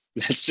washer.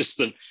 That's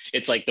just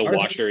it's like the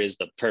washer is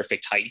the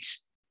perfect height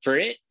for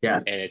it.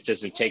 Yes. And it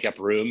doesn't take up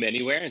room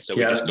anywhere. And so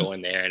we just go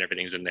in there and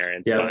everything's in there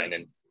and it's fine.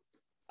 And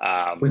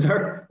with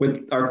our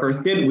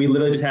first kid, we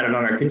literally just had it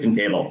on our kitchen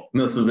table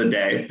most of the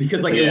day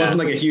because like it wasn't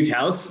like a huge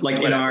house, like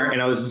and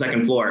I was the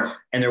 2nd floor,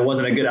 and there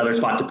wasn't a good other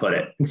spot to put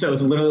it. And so it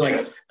was literally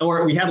like,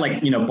 or we had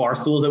like, bar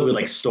stools that we would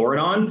like store it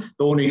on.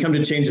 But when we come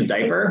to change the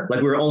diaper,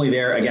 like we were only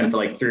there again for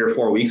like 3 or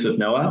 4 weeks with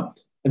Noah.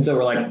 And so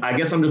we're like, I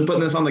guess I'm just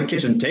putting this on the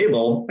kitchen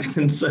table.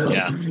 And so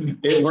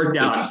it worked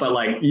out, but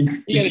like you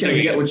just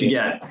gotta get what you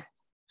get.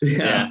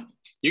 Yeah.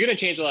 You're going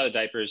to change a lot of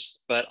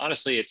diapers, but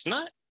honestly, it's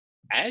not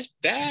as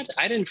bad.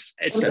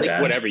 It's like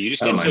bad. Whatever. You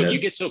just you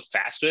get so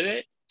fast with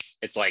it.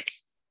 It's like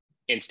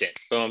instant.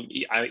 Boom.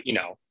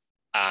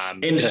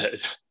 The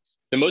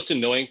most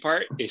annoying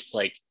part is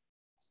like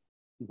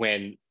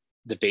when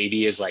the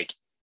baby is like,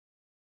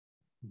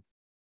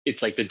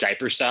 it's like the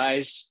diaper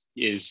size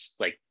is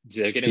like,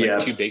 they're getting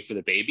like too big for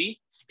the baby,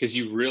 because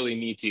you really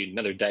need to,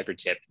 another diaper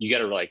tip, you got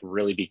to like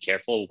really be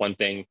careful. One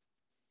thing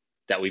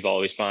that we've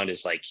always found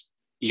is like,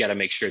 you got to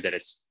make sure that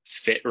it's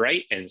fit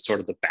right, and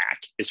sort of the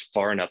back is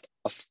far enough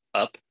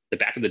up. The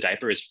back of the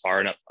diaper is far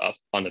enough up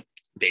on the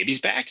baby's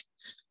back to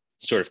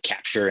sort of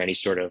capture any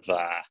sort of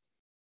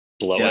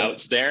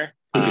blowouts there.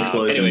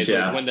 Anyways,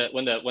 like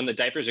when the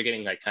diapers are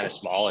getting like kind of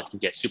small, it can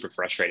get super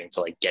frustrating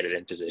to like get it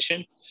in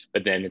position.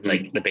 But then it's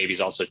like the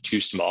baby's also too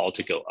small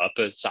to go up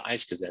a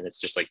size, because then it's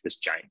just like this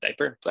giant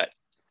diaper. But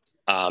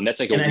that's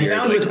like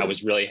I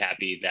was really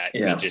happy that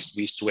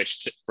we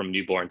switched from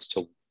newborns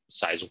to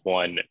size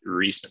 1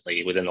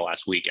 recently within the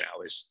last week, and I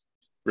was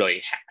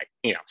really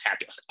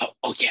happy. I was like,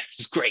 oh yeah, this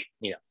is great.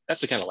 That's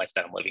the kind of life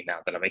that I'm living now,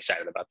 that I'm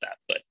excited about that.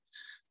 But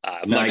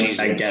I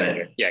get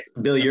it. Yeah,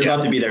 Bill, you're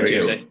about to be there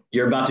too.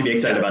 You're about to be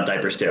excited about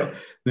diapers too.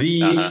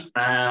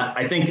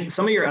 I think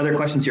some of your other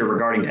questions here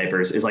regarding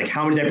diapers is like,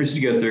 how many diapers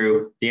did you go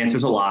through? The answer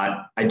is a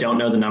lot. I don't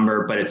know the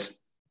number, but it's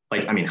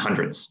like,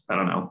 hundreds. I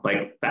don't know,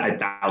 like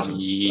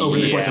thousands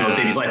over the course of a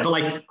baby's life. But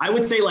like, I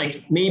would say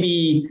like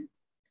maybe,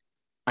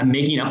 I'm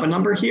making up a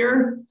number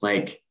here.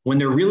 Like when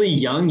they're really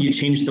young, you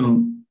change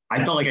them.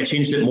 I felt like I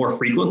changed it more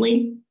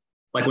frequently.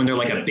 Like when they're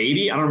like a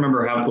baby, I don't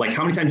remember how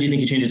many times do you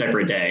think you change a diaper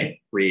a day,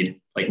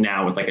 Reed? Like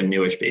now with like a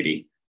newish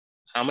baby.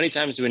 How many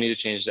times do we need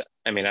to change that?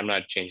 I mean, I'm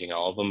not changing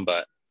all of them,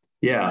 but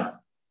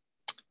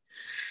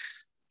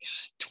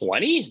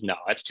 20? No,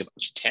 that's too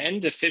much.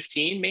 10 to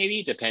 15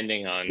 maybe,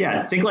 depending on.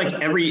 I think like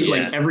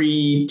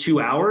every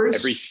 2 hours.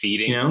 Every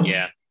feeding,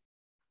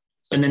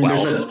 So and then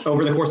 12.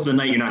 Over the course of the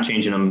night, you're not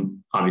changing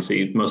them,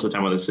 obviously, most of the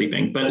time while they're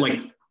sleeping. But like,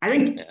 I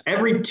think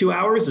every 2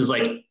 hours is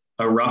like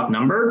a rough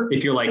number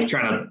if you're like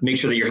trying to make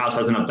sure that your house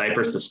has enough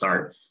diapers to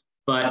start.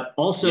 But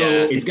also,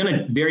 it's going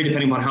to vary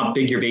depending on how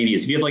big your baby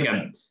is. If you have like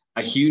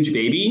a huge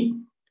baby,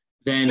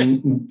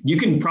 then you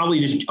can probably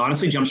just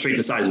honestly jump straight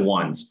to size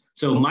 1s.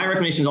 So my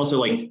recommendation is also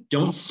like,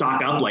 don't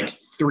stock up like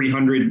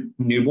 300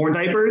 newborn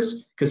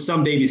diapers, because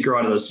some babies grow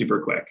out of those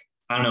super quick.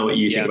 I don't know what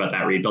you think about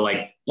that, Reed, but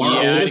like our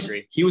oldest,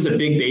 he was a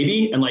big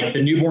baby, and like the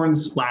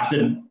newborns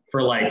lasted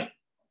for like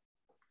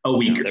a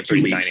week or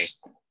 2 weeks. Tiny.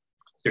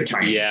 They're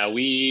tiny. Yeah, I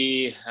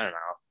don't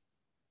know.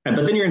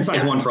 But then you're in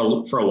size 1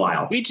 for a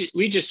while. We just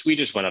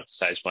went up to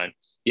size 1.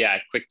 Yeah,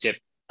 quick tip.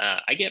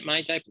 We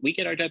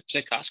get our diapers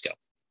at Costco.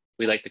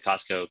 We like the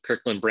Costco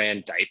Kirkland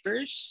brand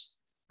diapers.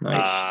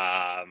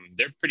 Nice.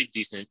 They're pretty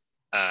decent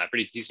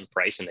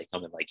price, and they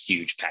come in like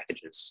huge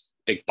packages,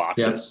 big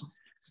boxes. Yes.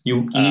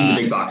 You need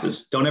the big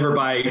boxes. Don't ever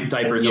buy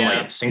diapers in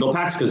like single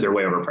packs, because they're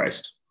way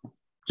overpriced.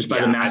 Just buy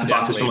the massive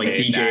boxes from like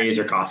BJ's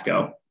or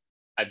Costco.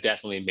 I've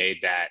definitely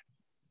made that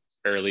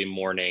early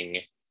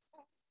morning,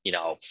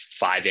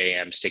 5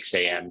 a.m., 6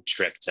 a.m.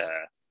 trip to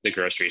the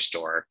grocery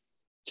store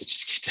to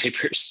just get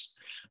diapers.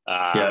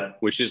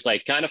 Which is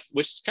like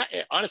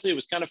honestly, it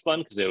was kind of fun,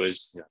 because it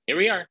was, here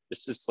we are.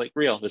 This is like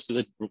real. This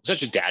is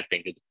such a dad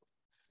thing to do.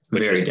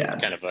 Very dad.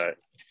 Kind of a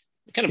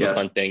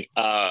fun thing.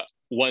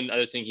 One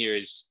other thing here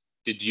is,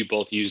 did you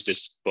both use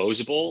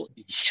disposable?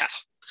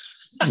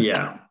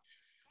 Yeah.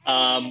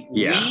 I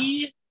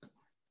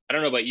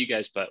don't know about you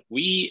guys, but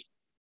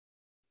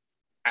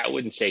I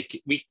wouldn't say,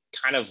 we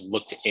kind of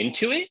looked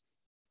into it.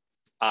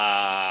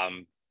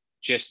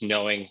 Just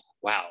knowing,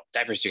 wow,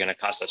 diapers are going to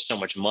cost us so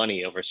much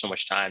money over so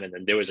much time. And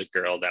then there was a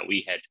girl that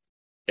we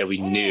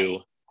knew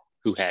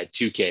who had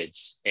 2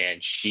 kids,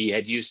 and she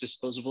had used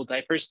disposable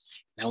diapers.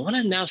 And I want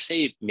to now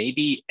say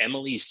maybe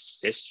Emily's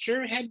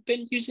sister had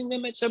been using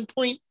them at some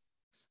point.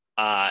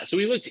 So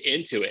we looked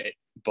into it,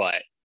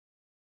 but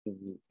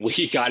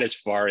we got as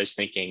far as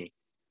thinking,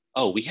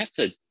 oh, we have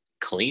to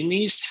clean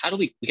these? How do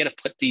we got to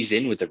put these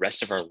in with the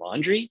rest of our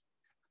laundry?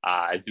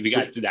 We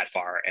got that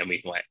far and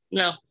we went,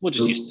 no, we'll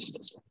just use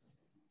disposable.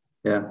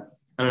 Yeah.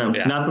 I don't know.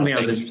 Yeah, Not something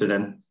I was interested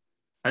in.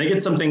 I think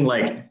it's something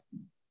like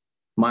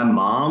my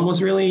mom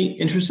was really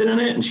interested in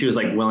it and she was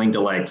like willing to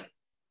like,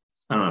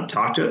 I don't know,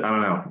 talk to it. I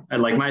don't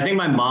know. I think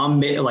my mom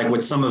made, like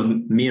with some of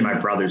me and my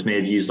brothers may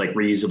have used like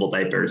reusable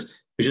diapers. It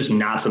was just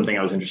not something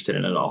I was interested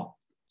in at all.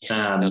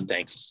 Yeah, no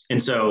thanks.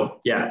 And so,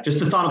 yeah, just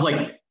the thought of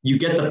like, you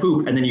get the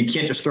poop and then you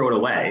can't just throw it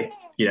away.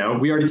 You know,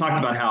 we already talked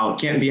about how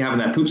can't be having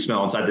that poop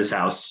smell inside this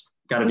house.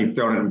 Got to be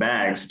throwing it in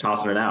bags,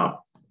 tossing it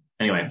out.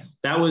 Anyway,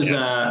 that was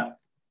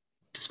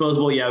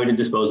disposable. Yeah, we did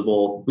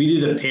disposable. We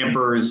do the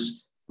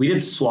Pampers. We did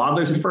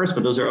Swaddlers at first,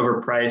 but those are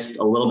overpriced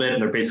a little bit.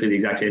 And they're basically the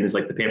exact same as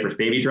like the Pampers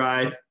Baby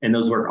Dry. And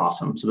those work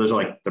awesome. So those are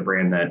like the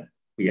brand that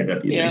we ended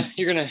up using. Yeah,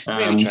 you're going to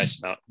maybe try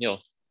some out. You'll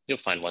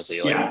find ones that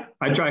you like. Yeah,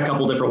 I try a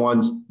couple different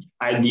ones.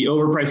 The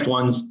overpriced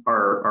ones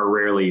are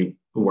rarely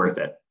worth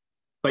it.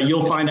 But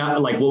you'll find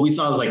out, like what we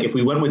saw was like if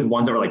we went with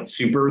ones that were like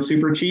super,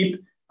 super cheap,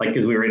 like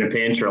because we were in a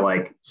pinch or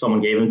like someone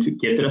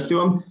gifted us to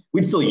them,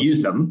 we'd still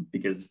use them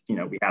because, you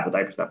know, we have the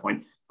diapers at that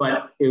point.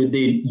 But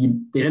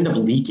they'd end up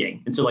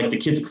leaking. And so like the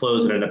kids'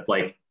 clothes would end up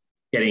like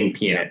getting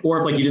pee in it. Or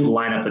if like you didn't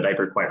line up the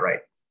diaper quite right,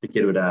 the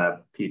kid would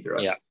pee through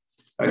it. Yeah.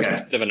 Okay.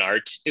 It's a bit of an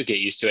art. You'll get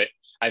used to it.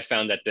 I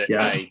found that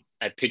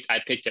I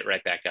picked it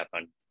right back up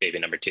on baby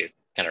number 2.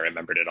 Kind of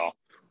remembered it all.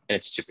 And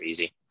it's super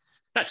easy.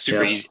 Not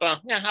super easy. Well,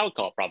 yeah, I would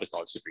probably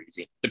call it super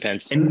easy.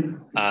 Depends. And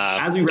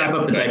as we wrap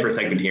up the diaper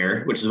segment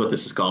here, which is what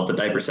this is called, the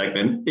diaper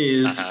segment,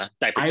 is I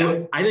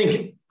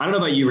think, I don't know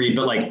about you, Reed,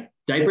 but like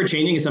diaper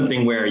changing is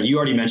something where you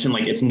already mentioned,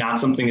 like, it's not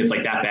something that's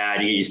like that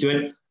bad. You get used to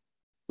it.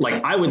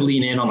 Like I would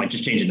lean in on like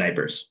just changing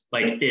diapers.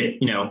 Like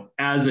if, you know,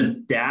 as a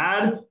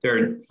dad, there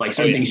are like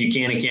some things you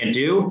can and can't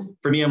do.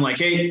 For me, I'm like,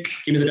 hey,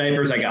 give me the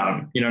diapers. I got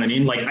them. You know what I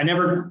mean? Like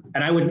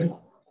I would,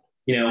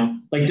 you know,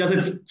 like, does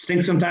it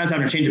stink sometimes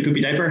having to change a poopy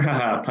diaper?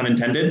 Haha, pun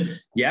intended.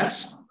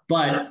 Yes.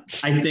 But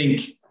I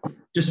think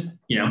just,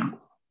 you know,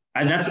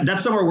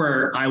 that's somewhere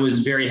where I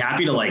was very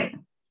happy to like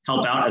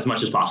help out as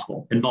much as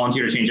possible and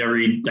volunteer to change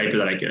every diaper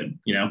that I could,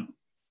 you know?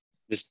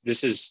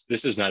 This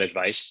is not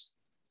advice,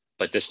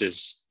 but this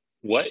is,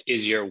 what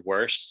is your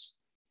worst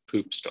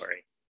poop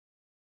story?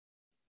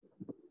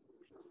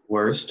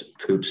 Worst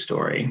poop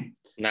story.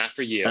 Not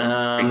for you,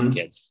 for your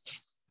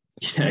kids.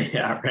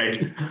 Yeah,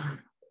 right.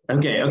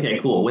 Okay,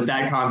 cool. With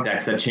that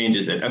context, that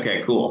changes it.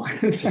 Okay, cool.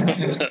 Okay,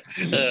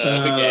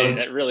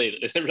 that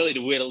really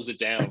whittles it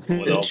down.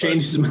 It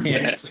changes my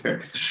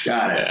answer.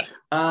 Got it.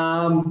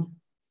 Yeah.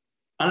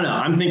 I don't know.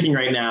 I'm thinking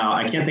right now.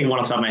 I can't think of one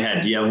off the top of my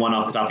head. Do you have one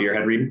off the top of your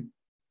head, Reed?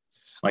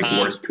 Like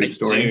worst poop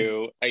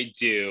story? I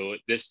do.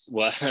 This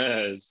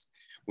was,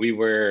 we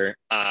were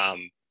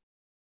in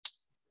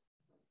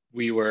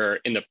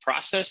the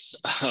process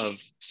of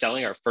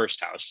selling our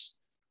first house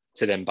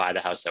to then buy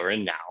the house that we're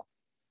in now.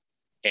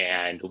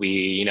 And we,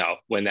 you know,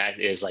 when that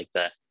is like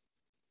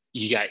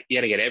you got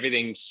to get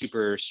everything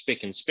super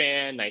spick and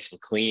span, nice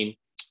and clean.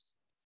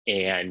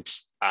 And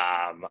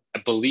I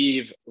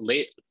believe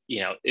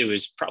it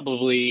was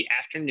probably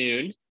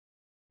afternoon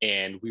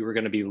and we were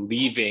going to be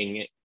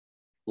leaving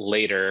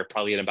later,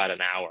 probably in about an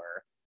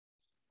hour,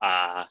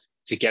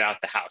 to get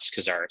out the house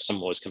because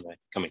someone was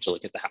coming to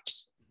look at the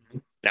house.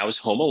 And I was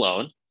home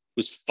alone. It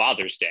was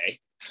Father's Day.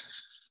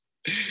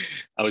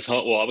 I was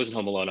home. Well, I wasn't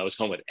home alone. I was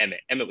home with Emmett.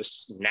 Emmett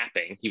was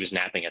napping. He was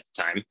napping at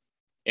the time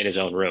in his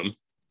own room.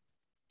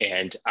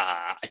 And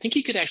I think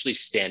he could actually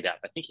stand up.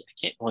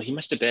 He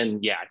must have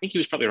been, I think he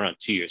was probably around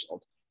 2 years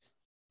old.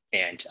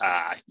 And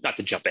not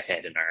to jump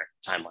ahead in our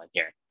timeline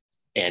here.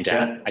 And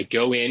I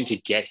go in to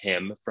get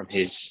him from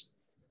his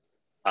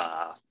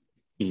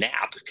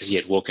nap because he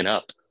had woken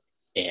up.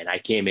 And I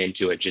came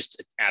into just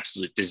an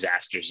absolute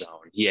disaster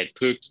zone. He had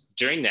pooped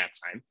during that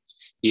time.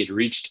 He had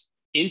reached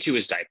into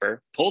his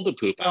diaper, pulled the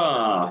poop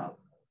out.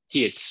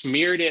 He had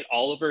smeared it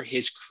all over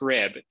his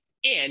crib,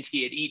 and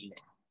he had eaten it.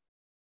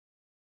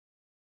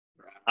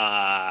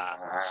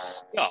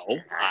 So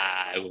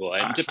I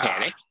went to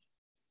panic,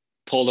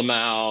 pulled him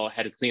out,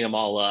 had to clean them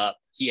all up.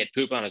 He had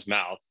poop on his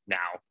mouth. Now,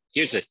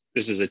 this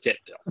is a tip,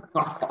 Bill.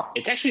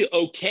 It's actually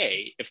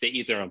okay if they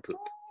eat their own poop.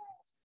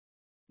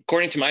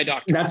 According to my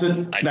doctor. That's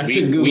what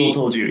Google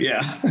told you,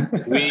 yeah.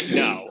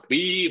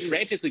 We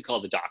frantically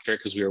called the doctor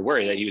because we were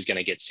worried that he was going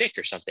to get sick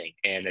or something.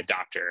 And the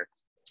doctor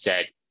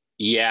said,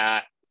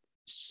 yeah,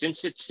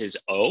 since it's his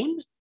own,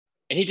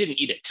 and he didn't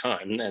eat a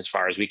ton as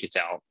far as we could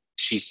tell.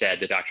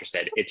 The doctor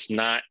said, it's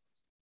not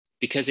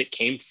because it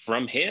came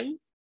from him.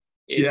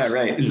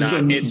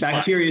 It's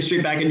bacteria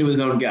straight back into his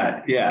own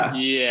gut. Yeah.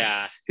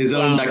 Yeah. His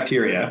own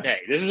bacteria.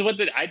 Hey, this is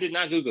I did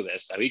not Google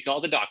this. We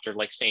called the doctor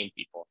like sane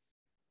people.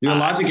 Your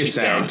logic is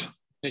sound.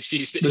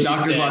 The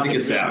doctor's logic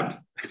is sound.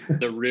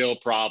 The real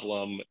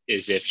problem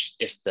is if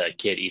the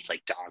kid eats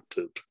like dog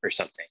poop or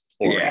something,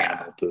 or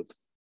animal poop.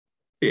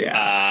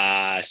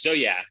 Yeah.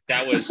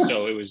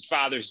 It was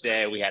Father's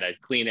Day. We had to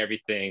clean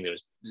everything. There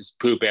was just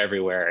poop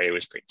everywhere. It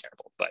was pretty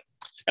terrible. But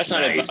that's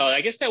not.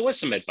 I guess that was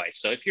some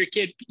advice. So if your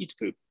kid eats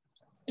poop,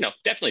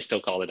 definitely still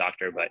call the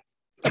doctor. But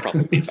I'll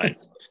probably be fine.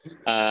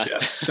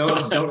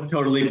 Don't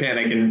totally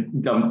panic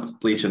and dump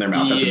bleach in their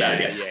mouth. That's a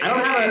bad idea. I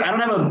don't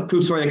have a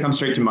poop story that comes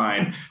straight to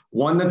mind.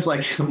 One that's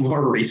like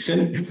more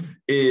recent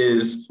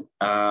is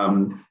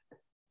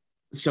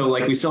so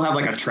like we still have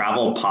like a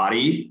travel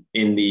potty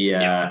in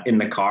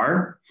the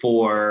car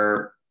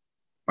for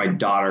my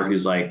daughter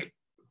who's like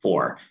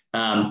 4.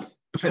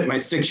 But my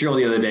 6-year-old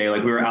the other day,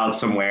 like we were out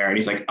somewhere and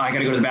he's like, I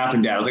gotta go to the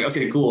bathroom, Dad. I was like,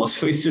 okay, cool.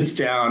 So he sits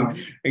down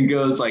and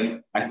goes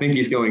like, I think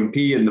he's going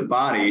pee in the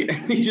potty.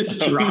 And he just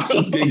drops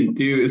a big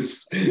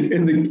deuce.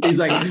 He's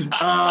like,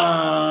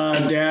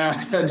 Dad.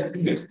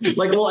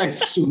 Like, well, I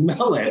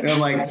smell it. And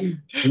I'm like,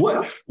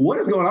 what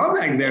is going on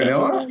back there,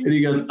 Noah? And he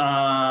goes,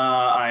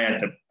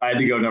 I had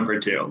to go number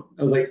 2.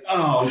 I was like,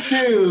 oh,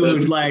 dude,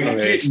 that's like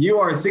amazing. You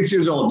are 6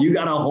 years old. You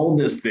gotta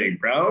hold this thing,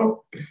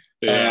 bro.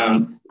 Yeah,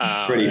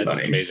 pretty that's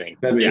funny. Amazing.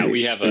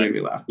 We have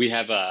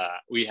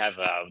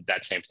that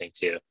same thing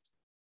too.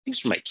 Things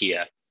from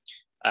IKEA,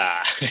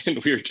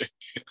 and we were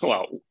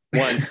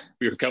once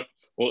we were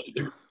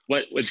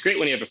what's great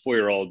when you have a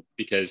 4-year-old,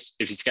 because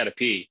if he's got to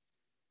pee,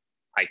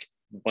 like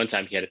one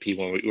time he had to pee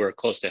when we were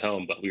close to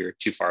home, but we were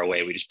too far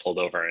away. We just pulled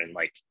over and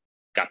like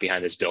got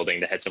behind this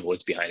building that had some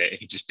woods behind it, and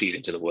he just peed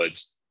into the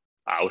woods,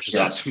 which was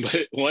awesome.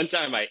 But one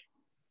time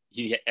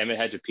Emmett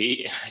had to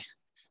pee,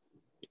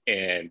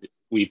 and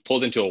we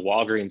pulled into a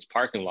Walgreens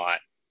parking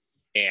lot,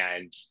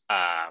 and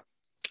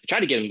tried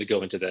to get him to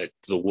go into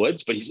the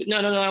woods, but he said, no,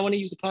 I want to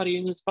use the potty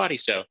in this potty.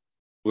 So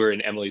we're in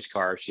Emily's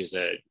car. She has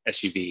a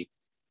SUV,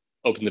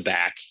 opened the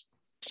back,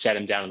 set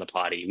him down in the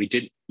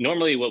potty.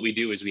 Normally what we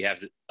do is we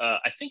have,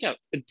 I can't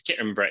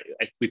remember,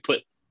 we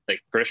put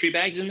like grocery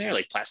bags in there,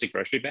 like plastic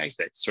grocery bags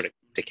that sort of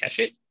to catch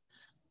it.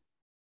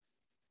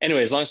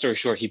 Anyways, long story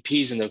short, he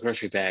pees in the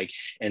grocery bag.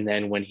 And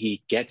then when I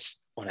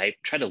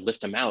try to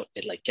lift him out,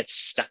 it like gets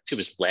stuck to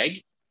his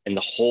leg and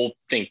the whole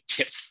thing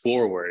tipped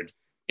forward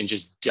and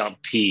just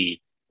dumped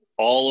pee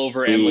all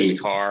over Emily's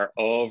car.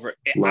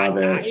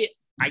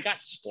 I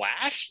got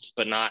splashed,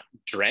 but not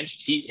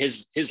drenched.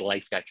 His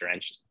legs got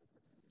drenched,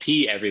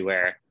 pee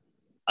everywhere.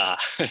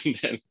 And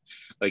then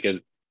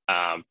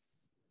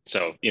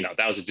so,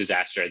 that was a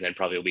disaster. And then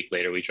probably a week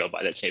later, we drove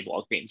by that same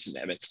Walgreens and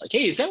Emmett's like,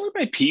 hey, is that where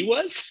my pee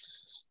was?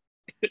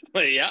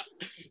 Like, yeah.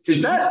 Is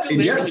it still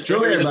there? Is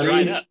it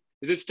dried up?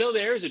 Is it still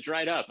there? Is it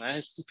dried up?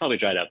 It's probably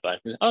dried up, but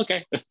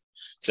okay.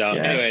 So,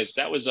 anyways,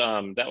 that was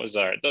an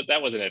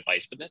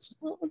advice, but that's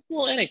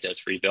little anecdotes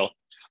for you, Bill.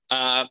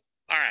 All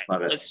right,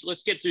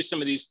 let's get through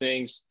some of these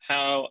things.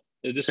 How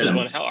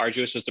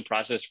arduous was the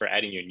process for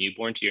adding your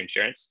newborn to your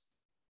insurance?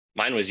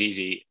 Mine was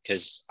easy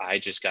because I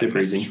just got a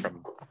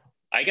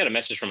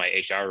message from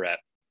my HR rep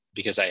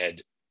because I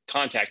had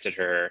contacted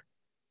her,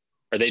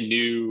 or they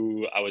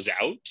knew I was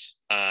out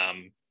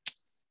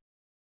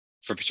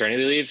for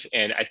paternity leave.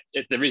 And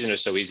the reason it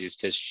was so easy is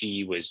because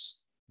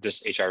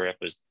this HR rep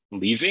was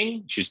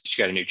leaving. She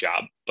got a new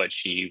job, but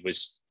she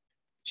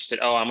said,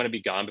 oh, I'm going to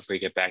be gone before you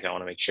get back. I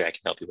want to make sure I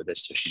can help you with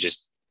this. So she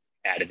just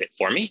added it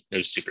for me. It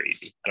was super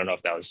easy. I don't know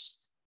if that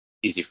was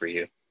easy for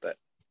you, but.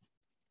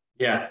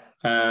 Yeah.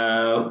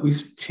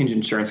 We've changed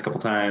insurance a couple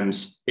of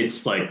times.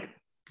 It's like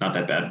not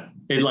that bad.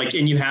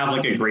 And you have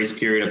like a grace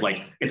period of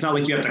like, it's not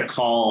like you have to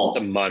call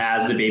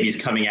as the baby's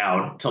coming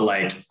out to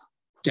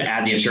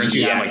add the insurance.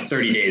 You have like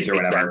 30 days or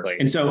whatever. Exactly.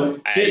 And so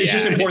it's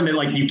just important that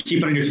like you keep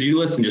it on your to-do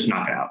list and just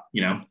knock it out,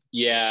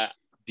 Yeah.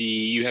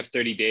 You have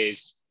 30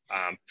 days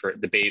for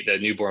the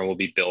newborn will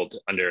be billed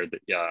under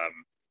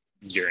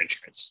your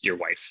insurance, your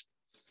wife.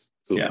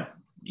 Who,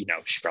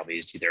 she probably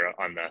is either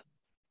on I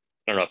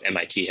don't know if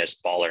MIT has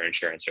baller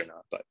insurance or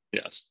not, but who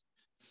knows?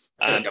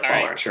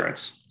 Baller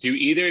insurance. Do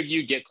either of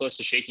you get close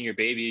to shaking your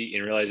baby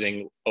and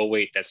realizing, oh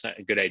wait, that's not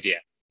a good idea?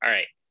 All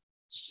right.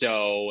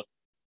 So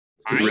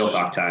real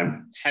talk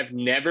time. Have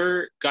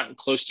never gotten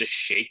close to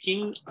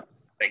shaking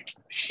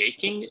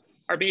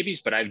our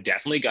babies, but I've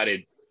definitely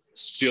gotten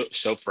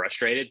so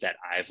frustrated that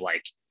I've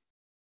like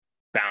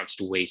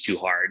bounced way too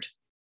hard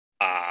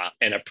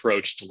and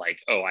approached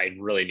like, oh, I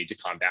really need to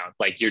calm down.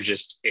 Like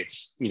it's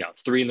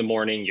 3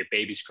 a.m, your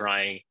baby's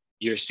crying,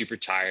 you're super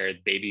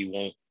tired, baby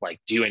won't like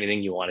do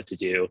anything you want it to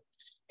do.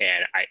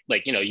 And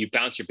you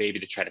bounce your baby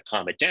to try to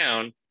calm it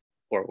down,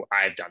 or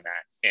I've done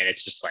that. And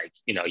it's just like,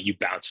 you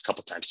bounce a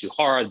couple times too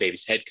hard, the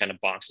baby's head kind of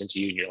bonks into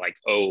you and you're like,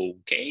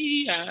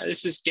 okay,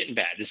 this is getting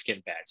bad.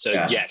 So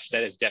yes,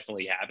 that has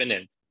definitely happened.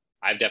 And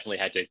I've definitely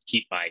had to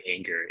keep my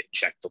anger in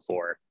check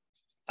before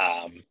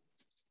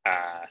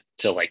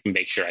to like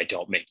make sure I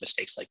don't make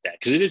mistakes like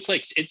that. Cause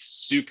it's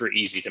super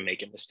easy to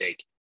make a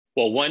mistake.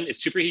 Well, one,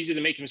 it's super easy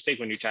to make a mistake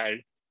when you're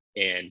tired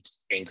and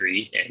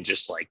angry and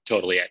just like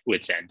totally at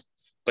wit's end.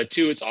 But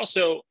 2, it's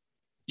also,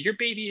 your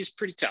baby is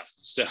pretty tough.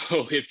 So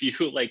if you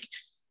like,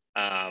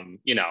 not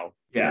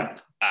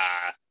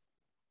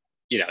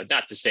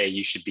to say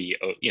you should be,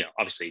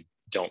 obviously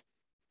don't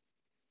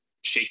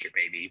shake your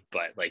baby,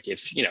 but like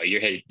if, your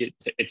head,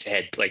 it's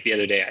head, like the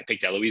other day I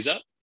picked Eloise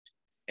up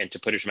and to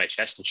put her to my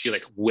chest and she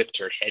like whipped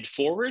her head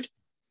forward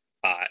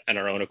on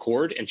her own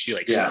accord. And she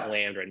like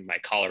slammed right in my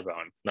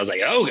collarbone. And I was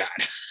like, oh God.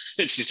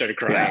 And she started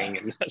crying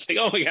and I was like,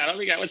 oh my God,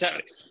 what's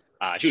happening?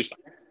 She was fine.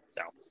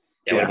 So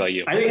yeah. What about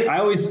you? I think I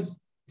always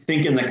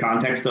think in the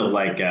context of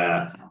like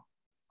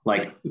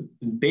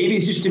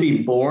babies used to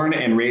be born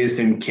and raised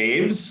in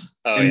caves.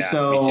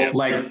 So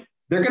like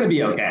they're going to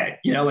be okay.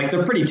 You know, like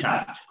they're pretty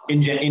tough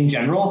in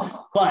general,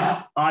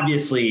 but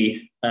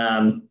obviously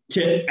I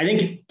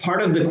think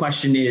part of the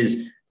question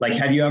is like,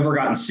 have you ever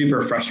gotten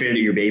super frustrated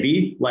at your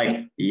baby?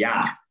 Like,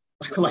 yeah,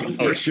 like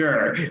for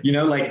sure, you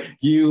know, like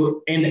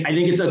and I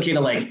think it's okay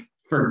to like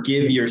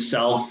forgive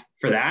yourself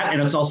for that.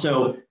 And it's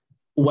also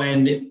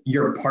when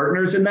your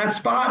partner's in that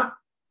spot,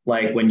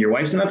 like when your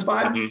wife's in that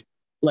spot,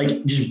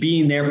 like just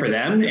being there for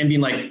them and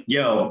being like,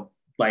 yo,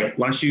 like,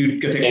 why don't you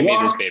go take a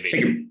walk,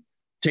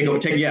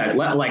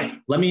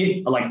 let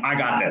me, like, I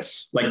got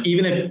this. Like,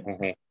 even if,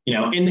 you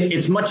know, and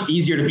it's much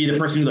easier to be the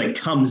person who like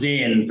comes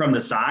in from the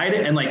side.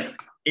 And like,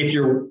 if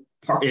your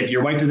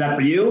wife does that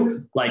for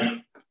you, like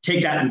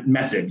take that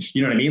message,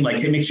 you know what I mean?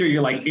 Like, make sure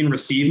you're like in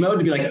receive mode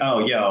to be like, oh,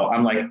 yo,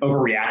 I'm like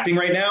overreacting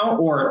right now,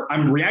 or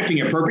I'm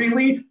reacting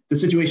appropriately. The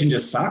situation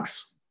just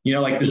sucks. You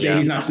know, like this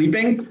baby's not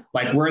sleeping.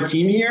 Like we're a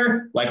team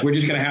here. Like we're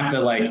just gonna have to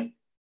like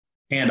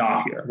hand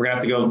off here. We're gonna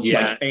have to go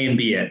like A and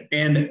B it,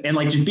 and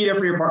like just be there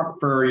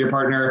for your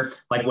partner.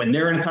 Like when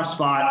they're in a tough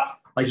spot,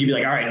 like you'd be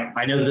like, all right,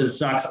 I know this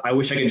sucks. I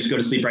wish I could just go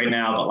to sleep right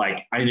now, but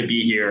like I need to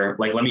be here.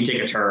 Like let me take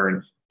a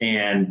turn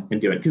and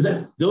do it, because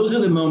those are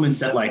the moments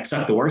that like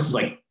suck the worst. Is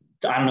like,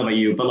 I don't know about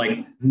you, but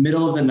like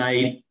middle of the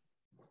night,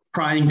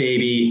 crying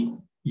baby.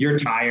 You're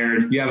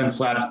tired, you haven't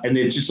slept, and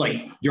it's just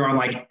like you're on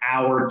like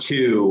hour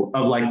 2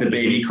 of like the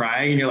baby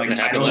crying, and you're like,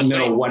 I don't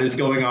know what is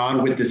going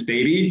on with this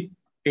baby,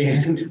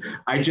 and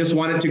I just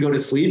want it to go to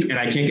sleep, and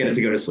I can't get it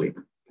to go to sleep.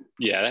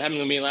 Yeah, that happened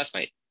to me last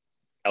night.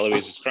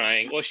 Eloise was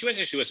crying. Well, she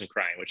wasn't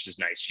crying, which is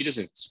nice. She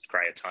doesn't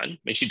cry a ton. I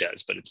mean, she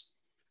does, but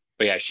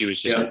yeah, she was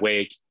just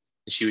awake,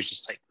 and she was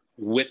just like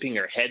whipping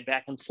her head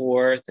back and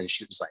forth, and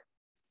she was like,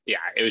 yeah,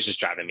 it was just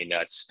driving me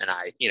nuts, and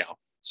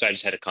so I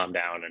just had to calm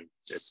down, and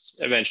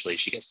just eventually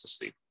she gets to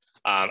sleep.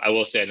 I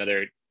will say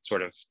another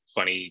sort of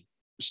funny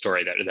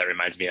story that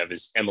reminds me of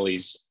is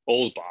Emily's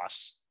old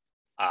boss.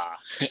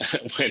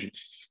 When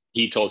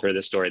he told her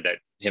the story that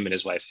him and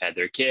his wife had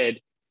their kid.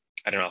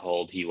 I don't know how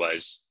old he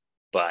was,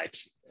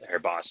 but her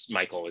boss,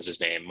 Michael was his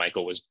name.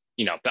 Michael was,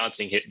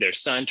 bouncing their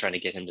son, trying to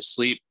get him to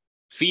sleep,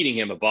 feeding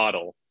him a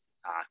bottle,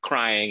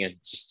 crying, and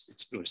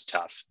it was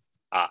tough.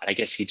 I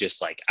guess he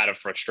just like out of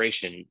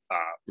frustration,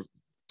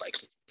 like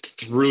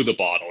threw the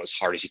bottle as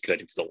hard as he could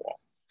into the wall.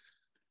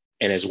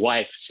 And his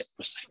wife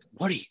was like,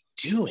 "What are you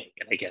doing?"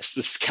 And I guess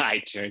this guy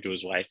turned to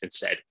his wife and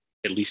said,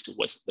 "At least it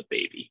wasn't the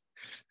baby."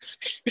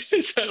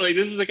 So like,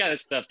 this is the kind of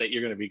stuff that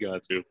you're going to be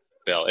going through,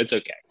 Bill. It's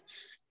okay.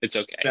 It's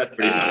okay. That's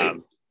pretty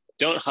funny.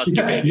 Don't hug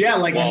the baby. Yeah,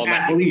 like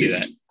at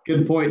least.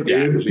 Good point,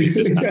 dude. Yeah, at least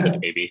it's not the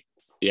baby.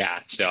 Yeah.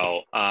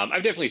 So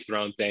I've definitely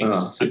thrown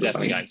things. I've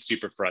definitely gotten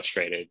super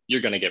frustrated.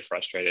 You're going to get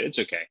frustrated. It's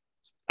okay.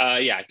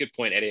 Yeah, good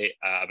point, Eddie,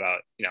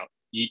 about,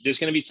 there's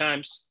going to be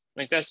times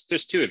like this.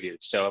 There's 2 of you.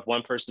 So if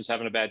one person's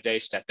having a bad day,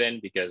 step in,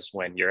 because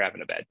when you're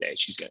having a bad day,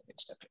 she's going to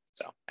step in.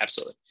 So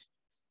absolutely.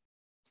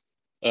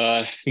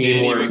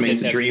 Teamwork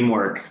makes the dream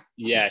work.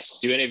 Yes.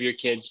 Do any of your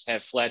kids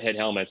have flat head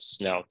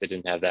helmets? No, they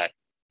didn't have that.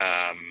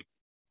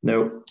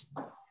 Nope.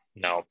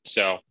 No.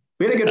 So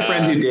we had a good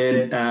friend who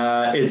did.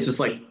 It's just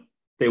like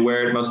they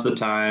wear it most of the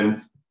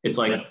time. It's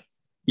like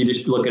you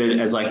just look at it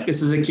as like,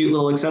 this is a cute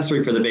little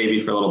accessory for the baby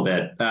for a little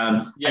bit.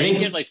 I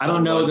think I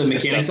don't know the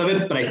mechanics of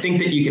it, but I think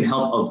that you can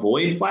help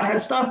avoid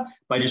flathead stuff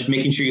by just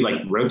making sure you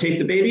like rotate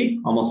the baby,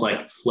 almost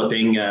like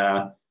flipping,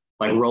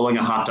 like rolling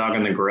a hot dog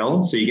on the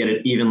grill, so you get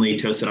it evenly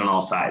toasted on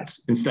all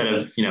sides instead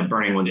of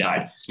burning one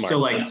side. Smart, so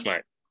like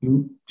smart.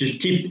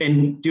 Just keep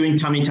and doing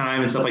tummy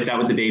time and stuff like that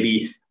with the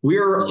baby.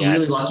 We're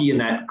really lucky in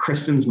that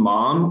Kristen's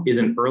mom is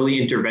an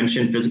early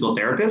intervention physical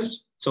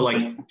therapist. So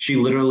like she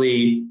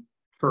literally,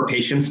 her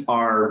patients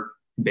are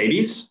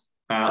babies,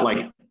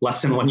 like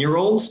less than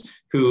 1-year-olds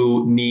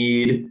who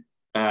need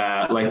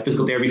like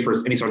physical therapy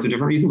for any sorts of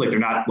different reasons. Like they're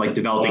not like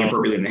developing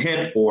appropriately in the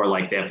hip, or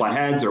like they have flat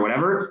heads or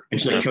whatever. And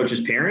she like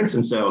coaches parents.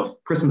 And so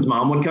Kristen's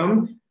mom would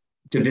come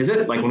to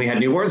visit like when we had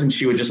newborns, and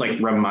she would just like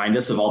remind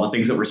us of all the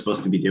things that we're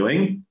supposed to be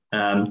doing.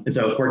 And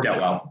so it worked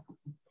out well.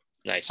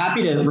 Nice.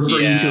 Happy to refer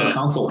you to a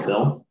consult,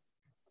 Bill.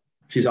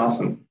 She's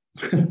awesome.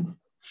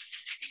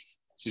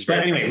 But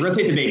anyway,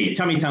 rotate the baby.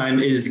 Tummy time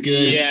is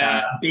good.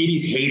 Yeah.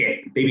 Babies hate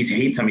it. Babies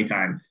hate tummy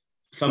time.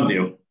 Some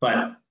do,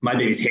 but my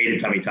babies hated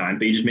tummy time.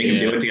 But you just make them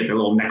do it to get their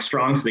little neck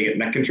strong, so they get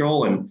neck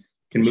control and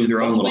can move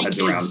their own little heads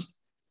around.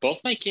 Both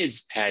my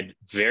kids had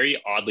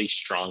very oddly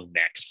strong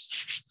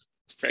necks.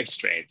 It's very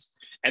strange.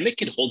 And the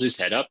kid hold his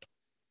head up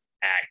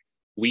at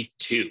week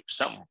 2.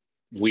 Something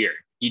weird.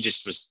 He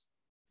just was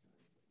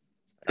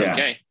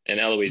okay. And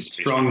Eloise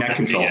strong neck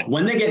control.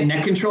 When they get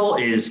neck control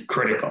is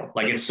critical.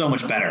 Like it's so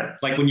much better.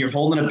 Like when you're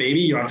holding a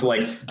baby, you don't have to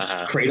like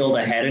cradle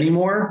the head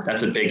anymore.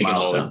 That's a big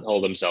milestone.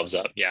 Hold themselves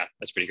up. Yeah,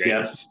 that's pretty great.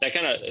 Yeah. That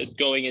kind of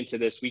going into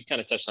this, we kind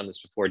of touched on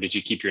this before. Did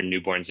you keep your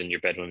newborns in your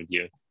bedroom with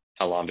you?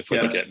 How long before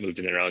they get moved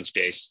in their own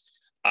space?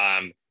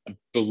 I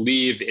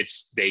believe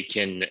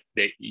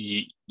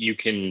you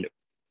can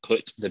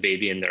put the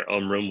baby in their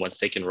own room once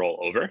they can roll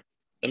over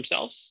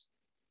themselves.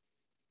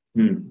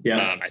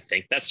 I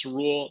think that's the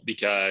rule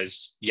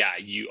because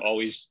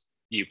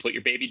you put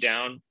your baby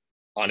down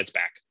on its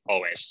back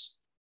always.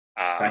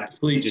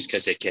 Just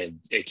because it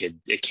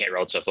can't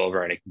roll itself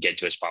over and it can get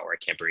to a spot where it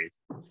can't breathe,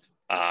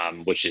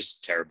 which is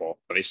terrible,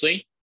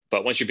 obviously.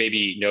 But once your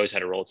baby knows how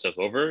to roll itself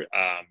over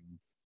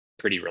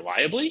pretty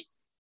reliably,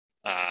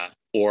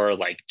 or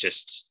like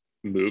just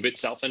move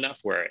itself enough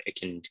where it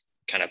can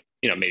kind of,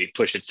 maybe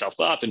push itself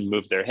up and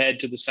move their head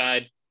to the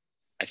side,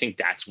 I think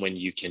that's when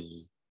you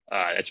can,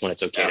 that's when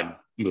it's okay to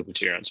move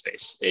into your own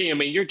space. I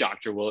mean, your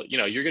doctor will,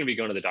 you're going to be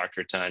going to the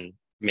doctor a ton,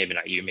 maybe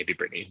not you, maybe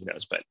Brittany, who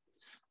knows, but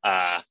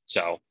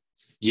so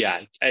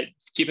yeah,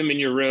 keep them in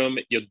your room.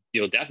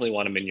 You'll definitely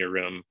want them in your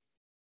room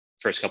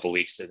first couple of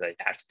weeks, as they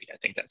have to be. I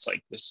think that's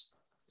like this.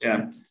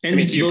 Yeah. And I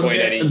mean, to your point,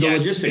 Eddie,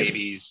 yes,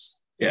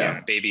 logistics.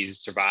 Babies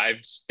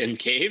survived in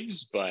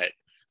caves, but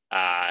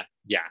right.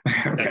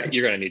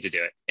 You're going to need to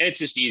do it. And it's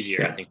just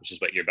easier, I think, which is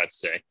what you're about to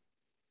say.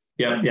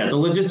 Yeah. The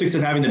logistics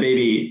of having the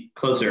baby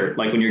closer,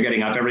 like when you're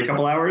getting up every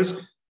couple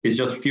hours, is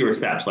just fewer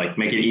steps. Like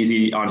make it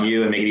easy on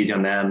you and make it easy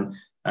on them.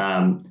 You're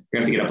going to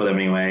have to get up with them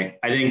anyway.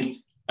 I think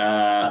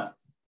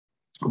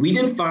we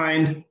did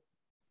find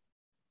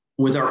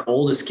with our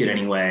oldest kid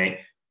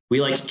anyway,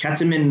 we like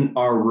kept him in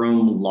our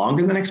room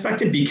longer than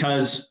expected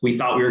because we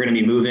thought we were going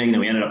to be moving and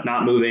we ended up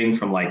not moving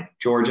from like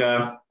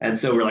Georgia. And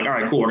so we're like, all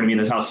right, cool. We're going to be in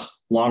this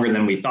house longer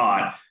than we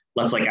thought.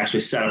 Let's like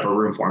actually set up a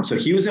room for him. So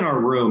he was in our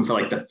room for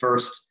like the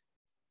first,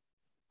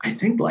 I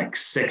think like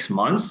 6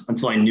 months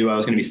until I knew I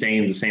was going to be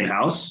staying in the same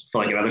house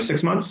for like another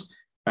 6 months.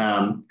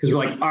 Cause we're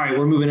like, all right,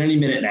 we're moving any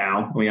minute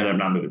now. And we ended up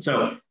not moving.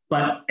 So,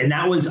 and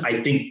that was,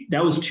 I think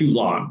that was too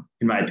long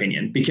in my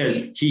opinion, because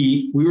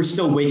we were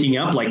still waking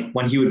up. Like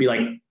when he would be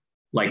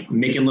like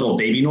making little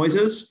baby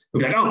noises,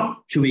 we'd be like, oh,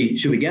 should we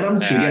get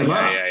him? Should we get him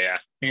up? Yeah.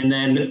 And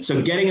then,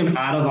 so getting him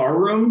out of our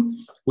room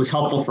was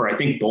helpful for, I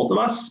think, both of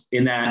us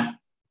in that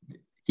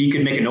he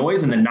could make a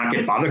noise and then not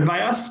get bothered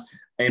by us.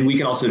 And we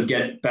could also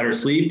get better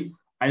sleep.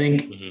 I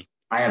think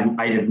I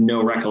have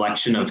no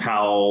recollection of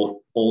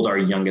how old our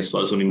youngest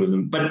was when we moved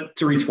them. But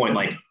to Reed's point,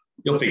 like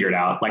you'll figure it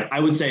out. Like I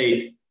would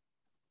say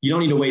you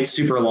don't need to wait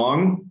super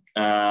long.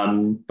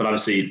 But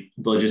obviously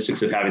the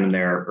logistics of having them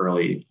there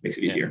early makes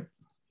it easier.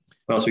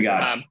 What else we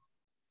got?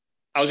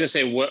 I was going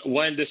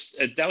to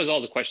say that was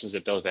all the questions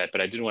that Bill had, but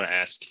I did want to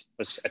ask,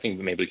 I think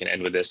maybe we can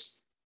end with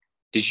this.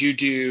 Did you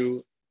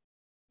do,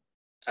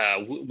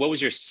 what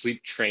was your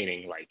sleep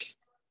training like?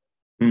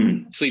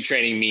 Sleep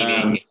training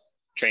meaning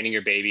training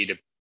your baby to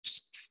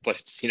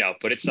put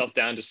itself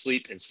down to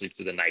sleep and sleep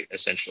through the night,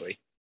 essentially.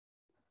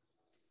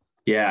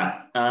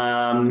 Yeah.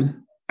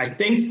 I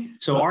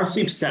think, so our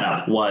sleep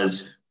setup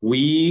was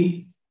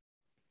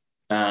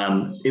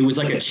it was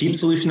like a cheap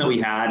solution that we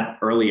had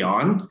early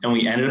on, and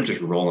we ended up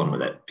just rolling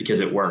with it because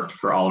it worked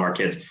for all of our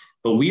kids.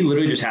 But we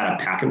literally just had a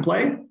pack and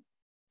play,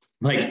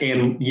 like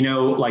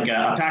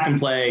a pack and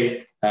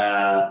play.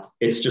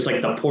 It's just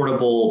like the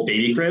portable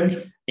baby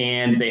crib,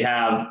 and they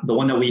have the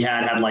one that we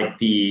had like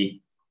the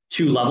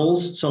 2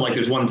 levels. So like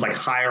there's one that's like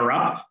higher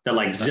up that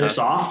like zips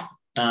off.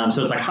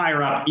 So it's like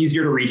higher up,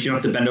 easier to reach. You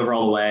don't have to bend over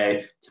all the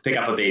way to pick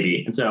up a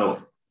baby. And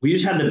so we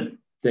just had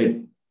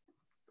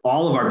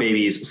all of our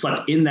babies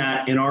slept in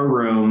our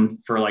room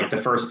for like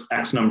the first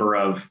X number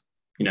of,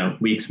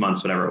 weeks,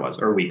 months, whatever it was,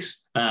 or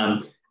weeks.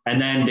 And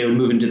then they would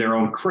move into their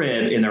own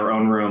crib in their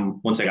own room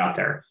once they got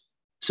there.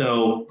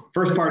 So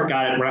first part,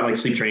 got it. We're not like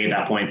sleep training at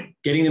that point,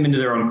 getting them into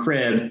their own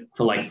crib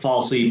to like fall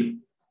asleep.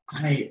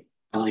 I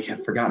like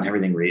have forgotten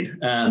everything, Reed.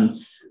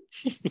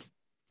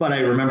 But I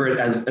remember it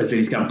as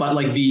babies come. But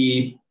like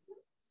the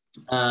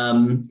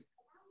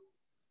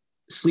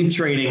sleep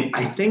training,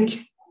 I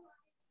think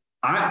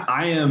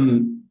I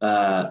am,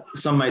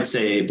 some might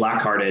say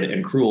black-hearted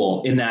and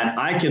cruel in that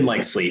I can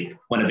like sleep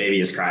when a baby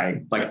is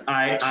crying. Like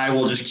I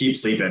will just keep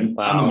sleeping.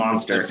 Wow. I'm a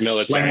monster. It's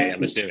military,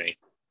 I'm assuming.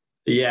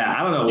 Yeah,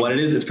 I don't know what it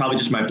is. It's probably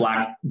just my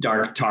black,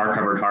 dark,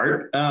 tar-covered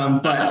heart.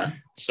 But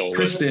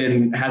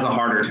Kristen has a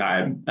harder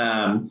time.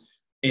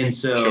 And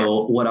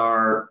so what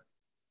our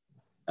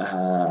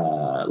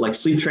like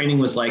sleep training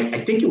was like, I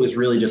think it was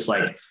really just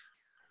like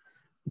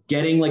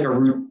getting like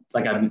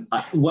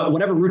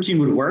whatever routine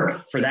would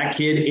work for that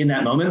kid in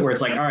that moment, where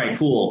it's like, all right,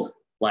 cool.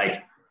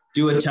 Like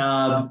do a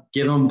tub,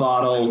 give them a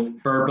bottle,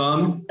 burp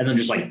them, and then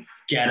just like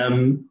get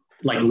them,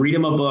 like read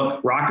them a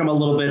book, rock them a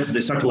little bit. So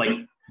they start to like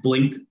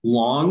blink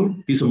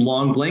long, do some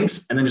long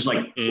blinks, and then just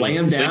like lay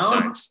them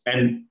down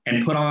and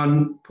put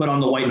on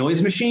the white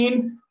noise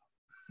machine,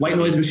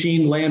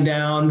 lay them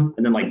down,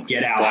 and then like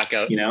get out,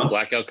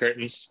 blackout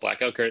curtains.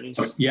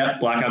 Yeah.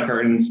 Blackout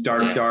curtains,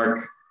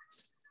 dark.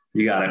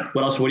 You got it.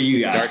 What else? What do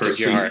you got for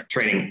sleep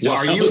training? So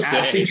are you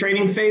at sleep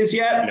training phase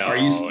yet? No. I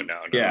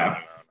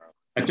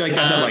feel like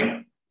that's at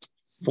like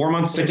 4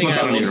 months, 6 months.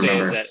 I don't even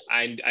remember. Is that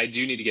I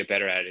do need to get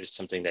better at is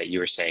something that you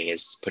were saying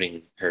is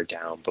putting her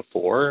down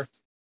before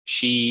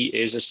she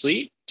is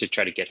asleep to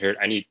try to get her.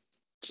 I need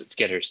to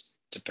get her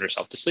to put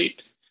herself to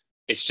sleep.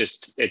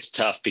 It's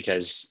tough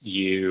because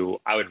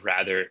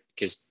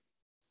because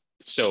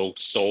so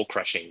soul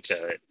crushing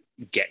to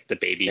get the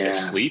baby to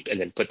sleep and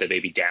then put the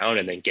baby down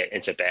and then get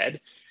into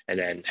bed and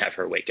then have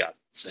her wake up.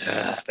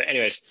 But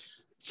anyways,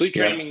 sleep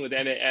training with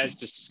Emmett, as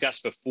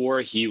discussed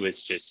before, he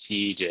was just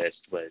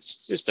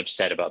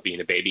upset about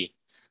being a baby.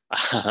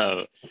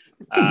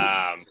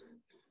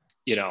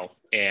 You know,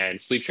 and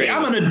sleep training.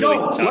 I'm an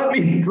adult.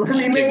 Really let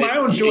me make my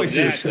own choices.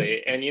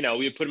 Exactly. And you know,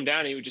 we would put him down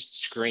and he would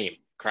just scream,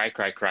 cry,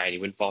 and he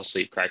wouldn't fall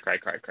asleep, cry.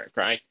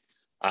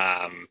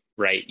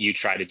 Right. You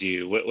try to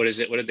do what is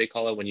it? What did they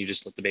call it when you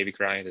just let the baby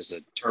cry? There's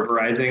a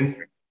ferberizing.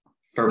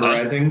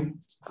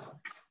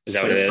 Is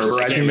that what it is?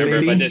 I can't remember.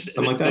 Baby? But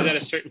there's at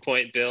a certain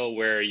point, Bill,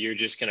 where you're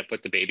just gonna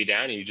put the baby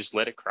down and you just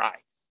let it cry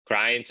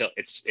until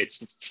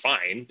it's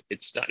fine.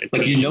 It's not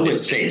like you know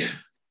it's safe.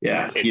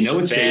 Yeah, you know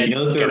it's safe. You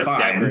know they're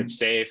fine. It's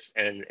safe,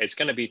 and it's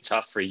going to be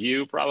tough for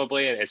you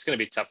probably, and it's going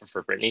to be tougher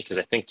for Brittany because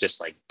I think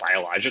just like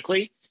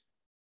biologically,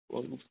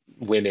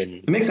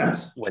 women, it makes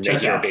sense when they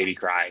hear a baby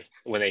cry.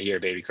 When they hear a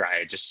baby cry,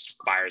 it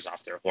just fires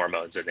off their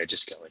hormones, and they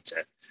just go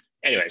into.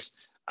 Anyways,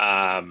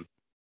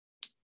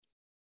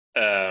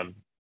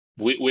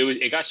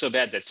 it got so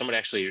bad that someone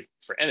actually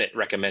for Emmett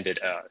recommended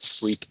a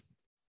sleep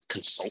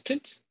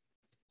consultant.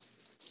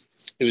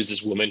 It was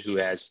this woman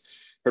who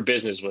her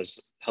business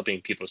was helping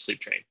people sleep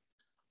train.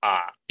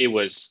 It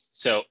was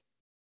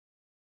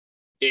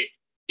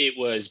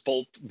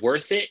both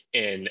worth it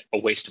and a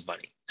waste of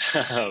money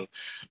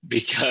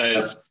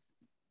because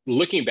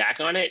looking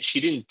back on it,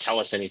 she didn't tell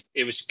us anything.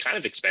 It was kind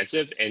of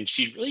expensive and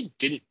she really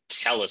didn't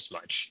tell us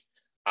much.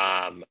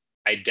 I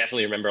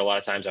definitely remember a lot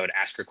of times I would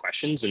ask her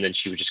questions and then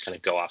she would just kind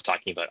of go off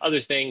talking about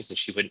other things and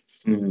she would,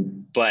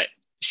 but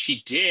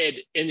she did,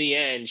 in the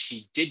end,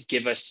 she did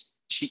give us,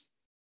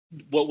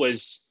 what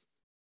was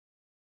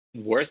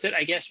worth it,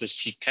 I guess, was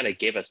she kind of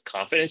gave us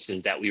confidence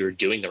in that we were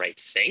doing the right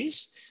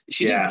things.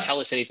 She didn't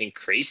tell us anything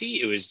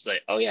crazy. It was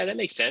like, oh yeah, that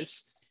makes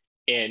sense.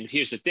 And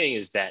here's the thing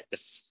is that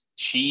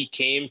she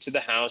came to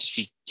the house,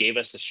 she gave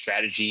us a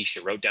strategy,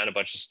 she wrote down a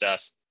bunch of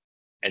stuff.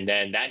 And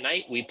then that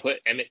night we put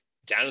Emmett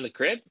down in the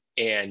crib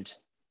and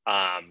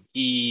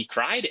he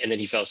cried and then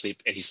he fell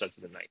asleep and he slept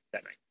through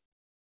that night.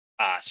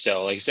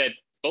 So like I said,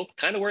 both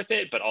kind of worth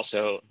it, but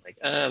also like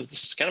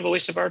this is kind of a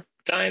waste of our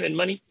time and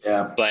money.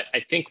 Yeah. But I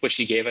think what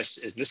she gave us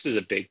is this is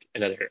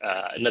another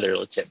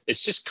little tip.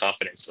 It's just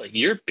confidence. Like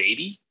your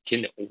baby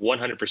can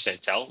 100%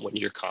 tell when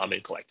you're calm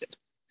and collected.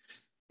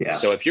 Yeah.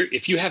 So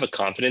if you have a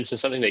confidence in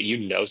something that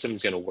you know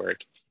something's going to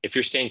work, if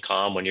you're staying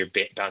calm when you're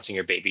bouncing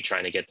your baby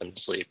trying to get them to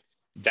sleep,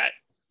 that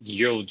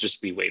you'll just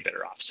be way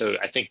better off. So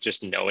I think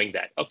just knowing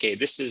that, okay,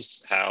 this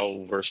is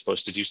how we're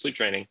supposed to do sleep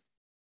training.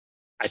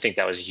 I think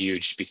that was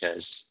huge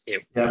because you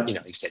know,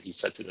 like you said, he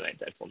slept through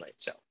that full night.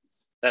 So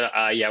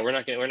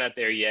we're not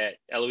there yet.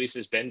 Eloise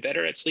has been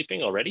better at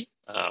sleeping already,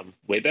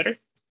 way better.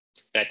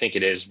 And I think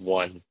it is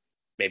one,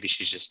 maybe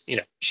she's just, you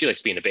know, she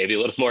likes being a baby a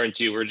little more, and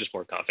two, we're just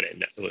more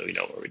confident in we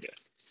know what we're doing.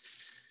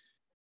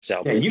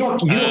 So you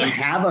don't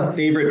have a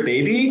favorite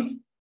baby,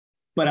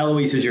 but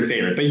Eloise is your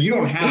favorite, but you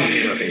don't have a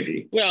favorite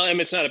baby. Well,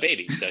 Emmett's not a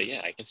baby. So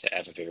yeah, I can say I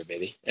have a favorite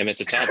baby.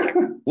 Emmett's a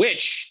toddler,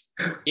 which,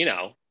 you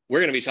know, we're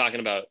going to be talking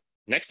about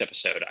next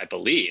episode, I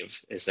believe,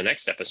 is the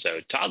next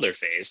episode, toddler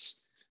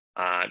phase.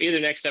 Either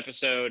next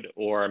episode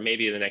or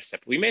maybe the next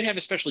episode. We may have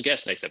a special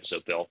guest next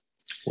episode, Bill.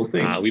 We'll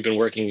see. We've been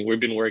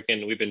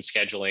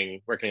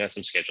scheduling, working on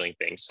some scheduling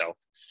things. So,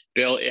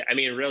 Bill, I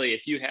mean, really,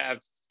 if you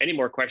have any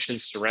more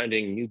questions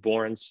surrounding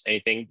newborns,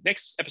 anything,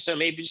 next episode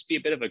may just be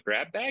a bit of a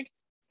grab bag.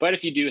 But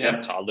if you do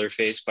have toddler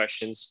phase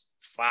questions,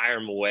 fire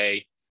them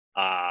away.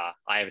 I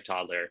have a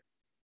toddler.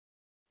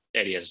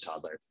 Eddie has a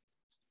toddler.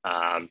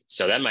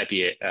 So that might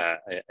be a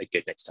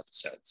good next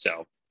episode.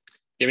 So,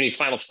 you have any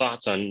final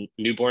thoughts on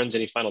newborns?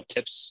 Any final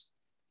tips?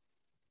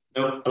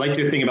 No, I like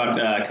your thing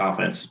about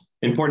confidence.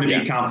 Important to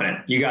be confident.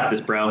 You got this,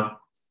 bro.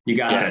 You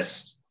got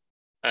this.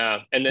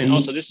 And then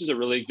also, this is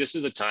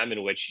a time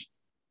in which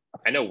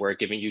I know we're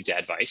giving you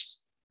dad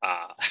advice,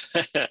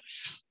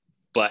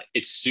 but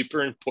it's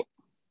super important.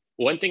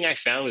 One thing I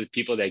found with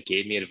people that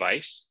gave me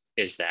advice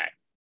is that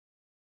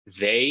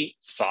they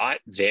thought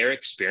their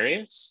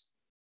experience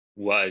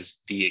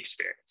was the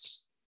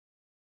experience.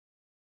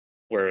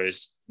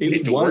 Whereas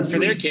if it worked for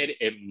their kid,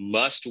 it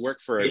must work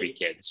for every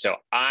kid.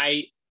 So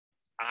I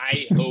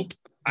hope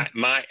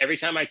every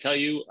time I tell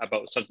you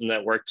about something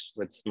that works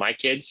with my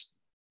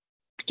kids,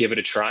 give it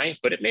a try,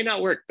 but it may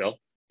not work, Bill,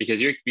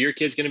 because your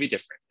kid's going to be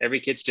different. Every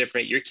kid's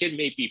different. Your kid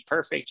may be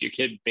perfect. Your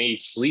kid may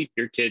sleep.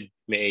 Your kid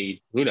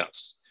may, who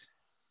knows?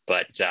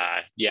 But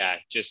I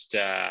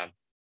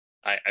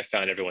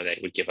found everyone that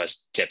would give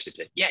us tips.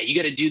 Yeah, you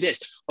got to do this.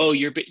 Oh,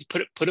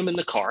 put them in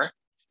the car,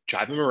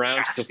 drive them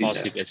around, he'll fall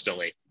asleep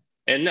instantly.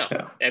 And no,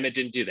 Emmett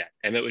didn't do that.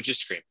 Emmett would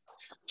just scream.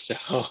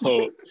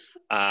 So,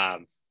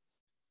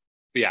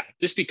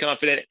 just be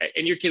confident,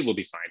 and your kid will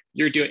be fine.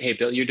 Hey,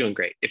 Bill, you're doing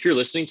great. If you're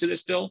listening to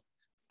this, Bill,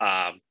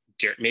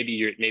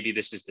 maybe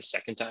this is the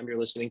second time you're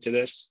listening to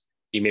this.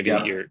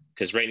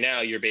 Because right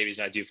now your baby's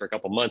not due for a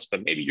couple months,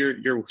 but maybe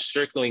you're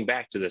circling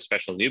back to the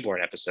special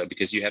newborn episode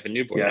because you have a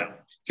newborn now.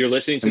 If you're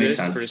listening to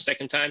this for the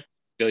second time,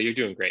 Bill, you're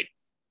doing great.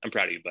 I'm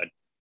proud of you, bud.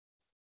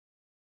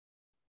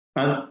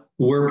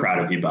 We're proud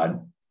of you,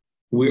 bud.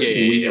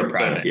 We are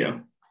proud of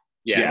you.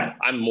 Yeah,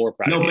 I'm more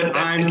proud of you.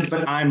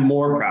 I'm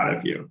more proud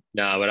of you.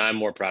 No, but I'm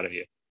more proud of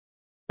you.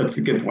 That's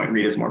a good point.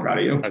 Rita's more proud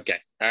of you. Okay.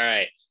 All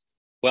right.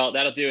 Well,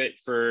 that'll do it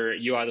for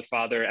You Are the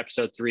Father,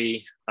 episode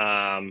 3.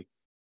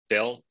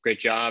 Bill, great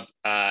job.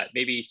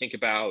 Maybe think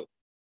about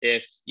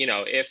if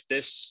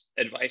this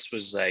advice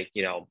was like,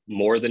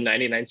 more than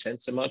 99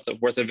 cents a month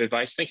worth of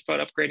advice, think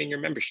about upgrading your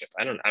membership.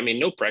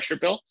 No pressure,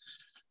 Bill,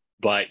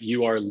 but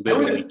you are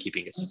literally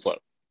keeping us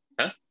afloat.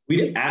 Huh?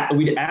 We'd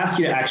ask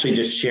you to actually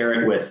just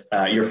share it with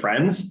your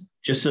friends,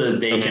 just so that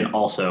they can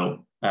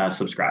also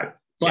subscribe.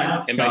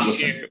 But and by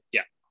share,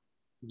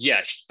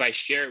 by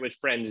share it with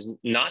friends,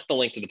 not the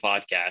link to the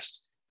podcast.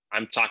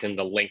 I'm talking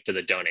the link to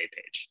the donate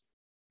page.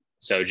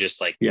 So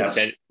just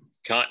send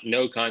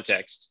no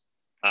context,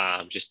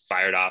 just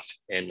fire it off.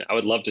 And I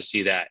would love to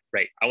see that.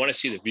 Right. I want to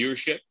see the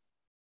viewership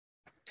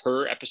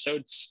per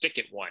episode, stick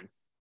at one,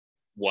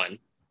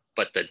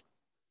 but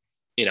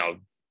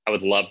I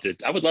would love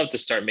to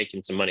start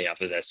making some money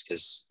off of this,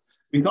 because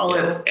we call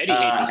it Eddie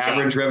hates his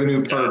average job.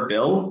 Revenue per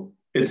bill.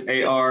 It's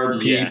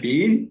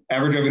ARPB,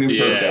 average revenue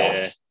per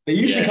bill. They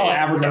used to call it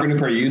average revenue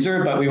per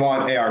user, but we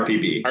want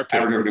ARPB,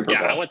 average revenue per bill.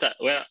 I want that.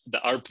 Well, the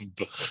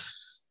ARPB.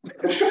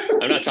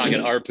 I'm not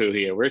talking ARPU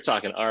here. We're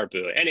talking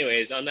ARPU.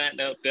 Anyways, on that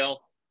note, Bill,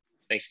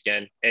 thanks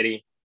again.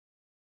 Eddie,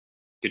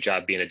 good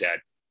job being a dad.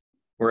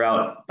 We're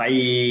out. Bye.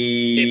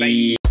 Okay,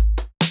 bye.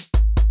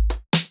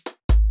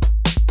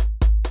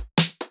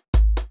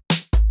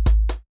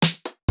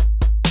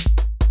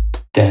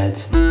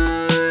 Dads.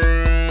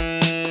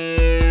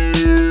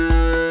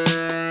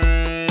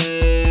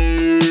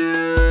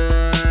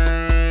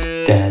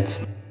 Dads.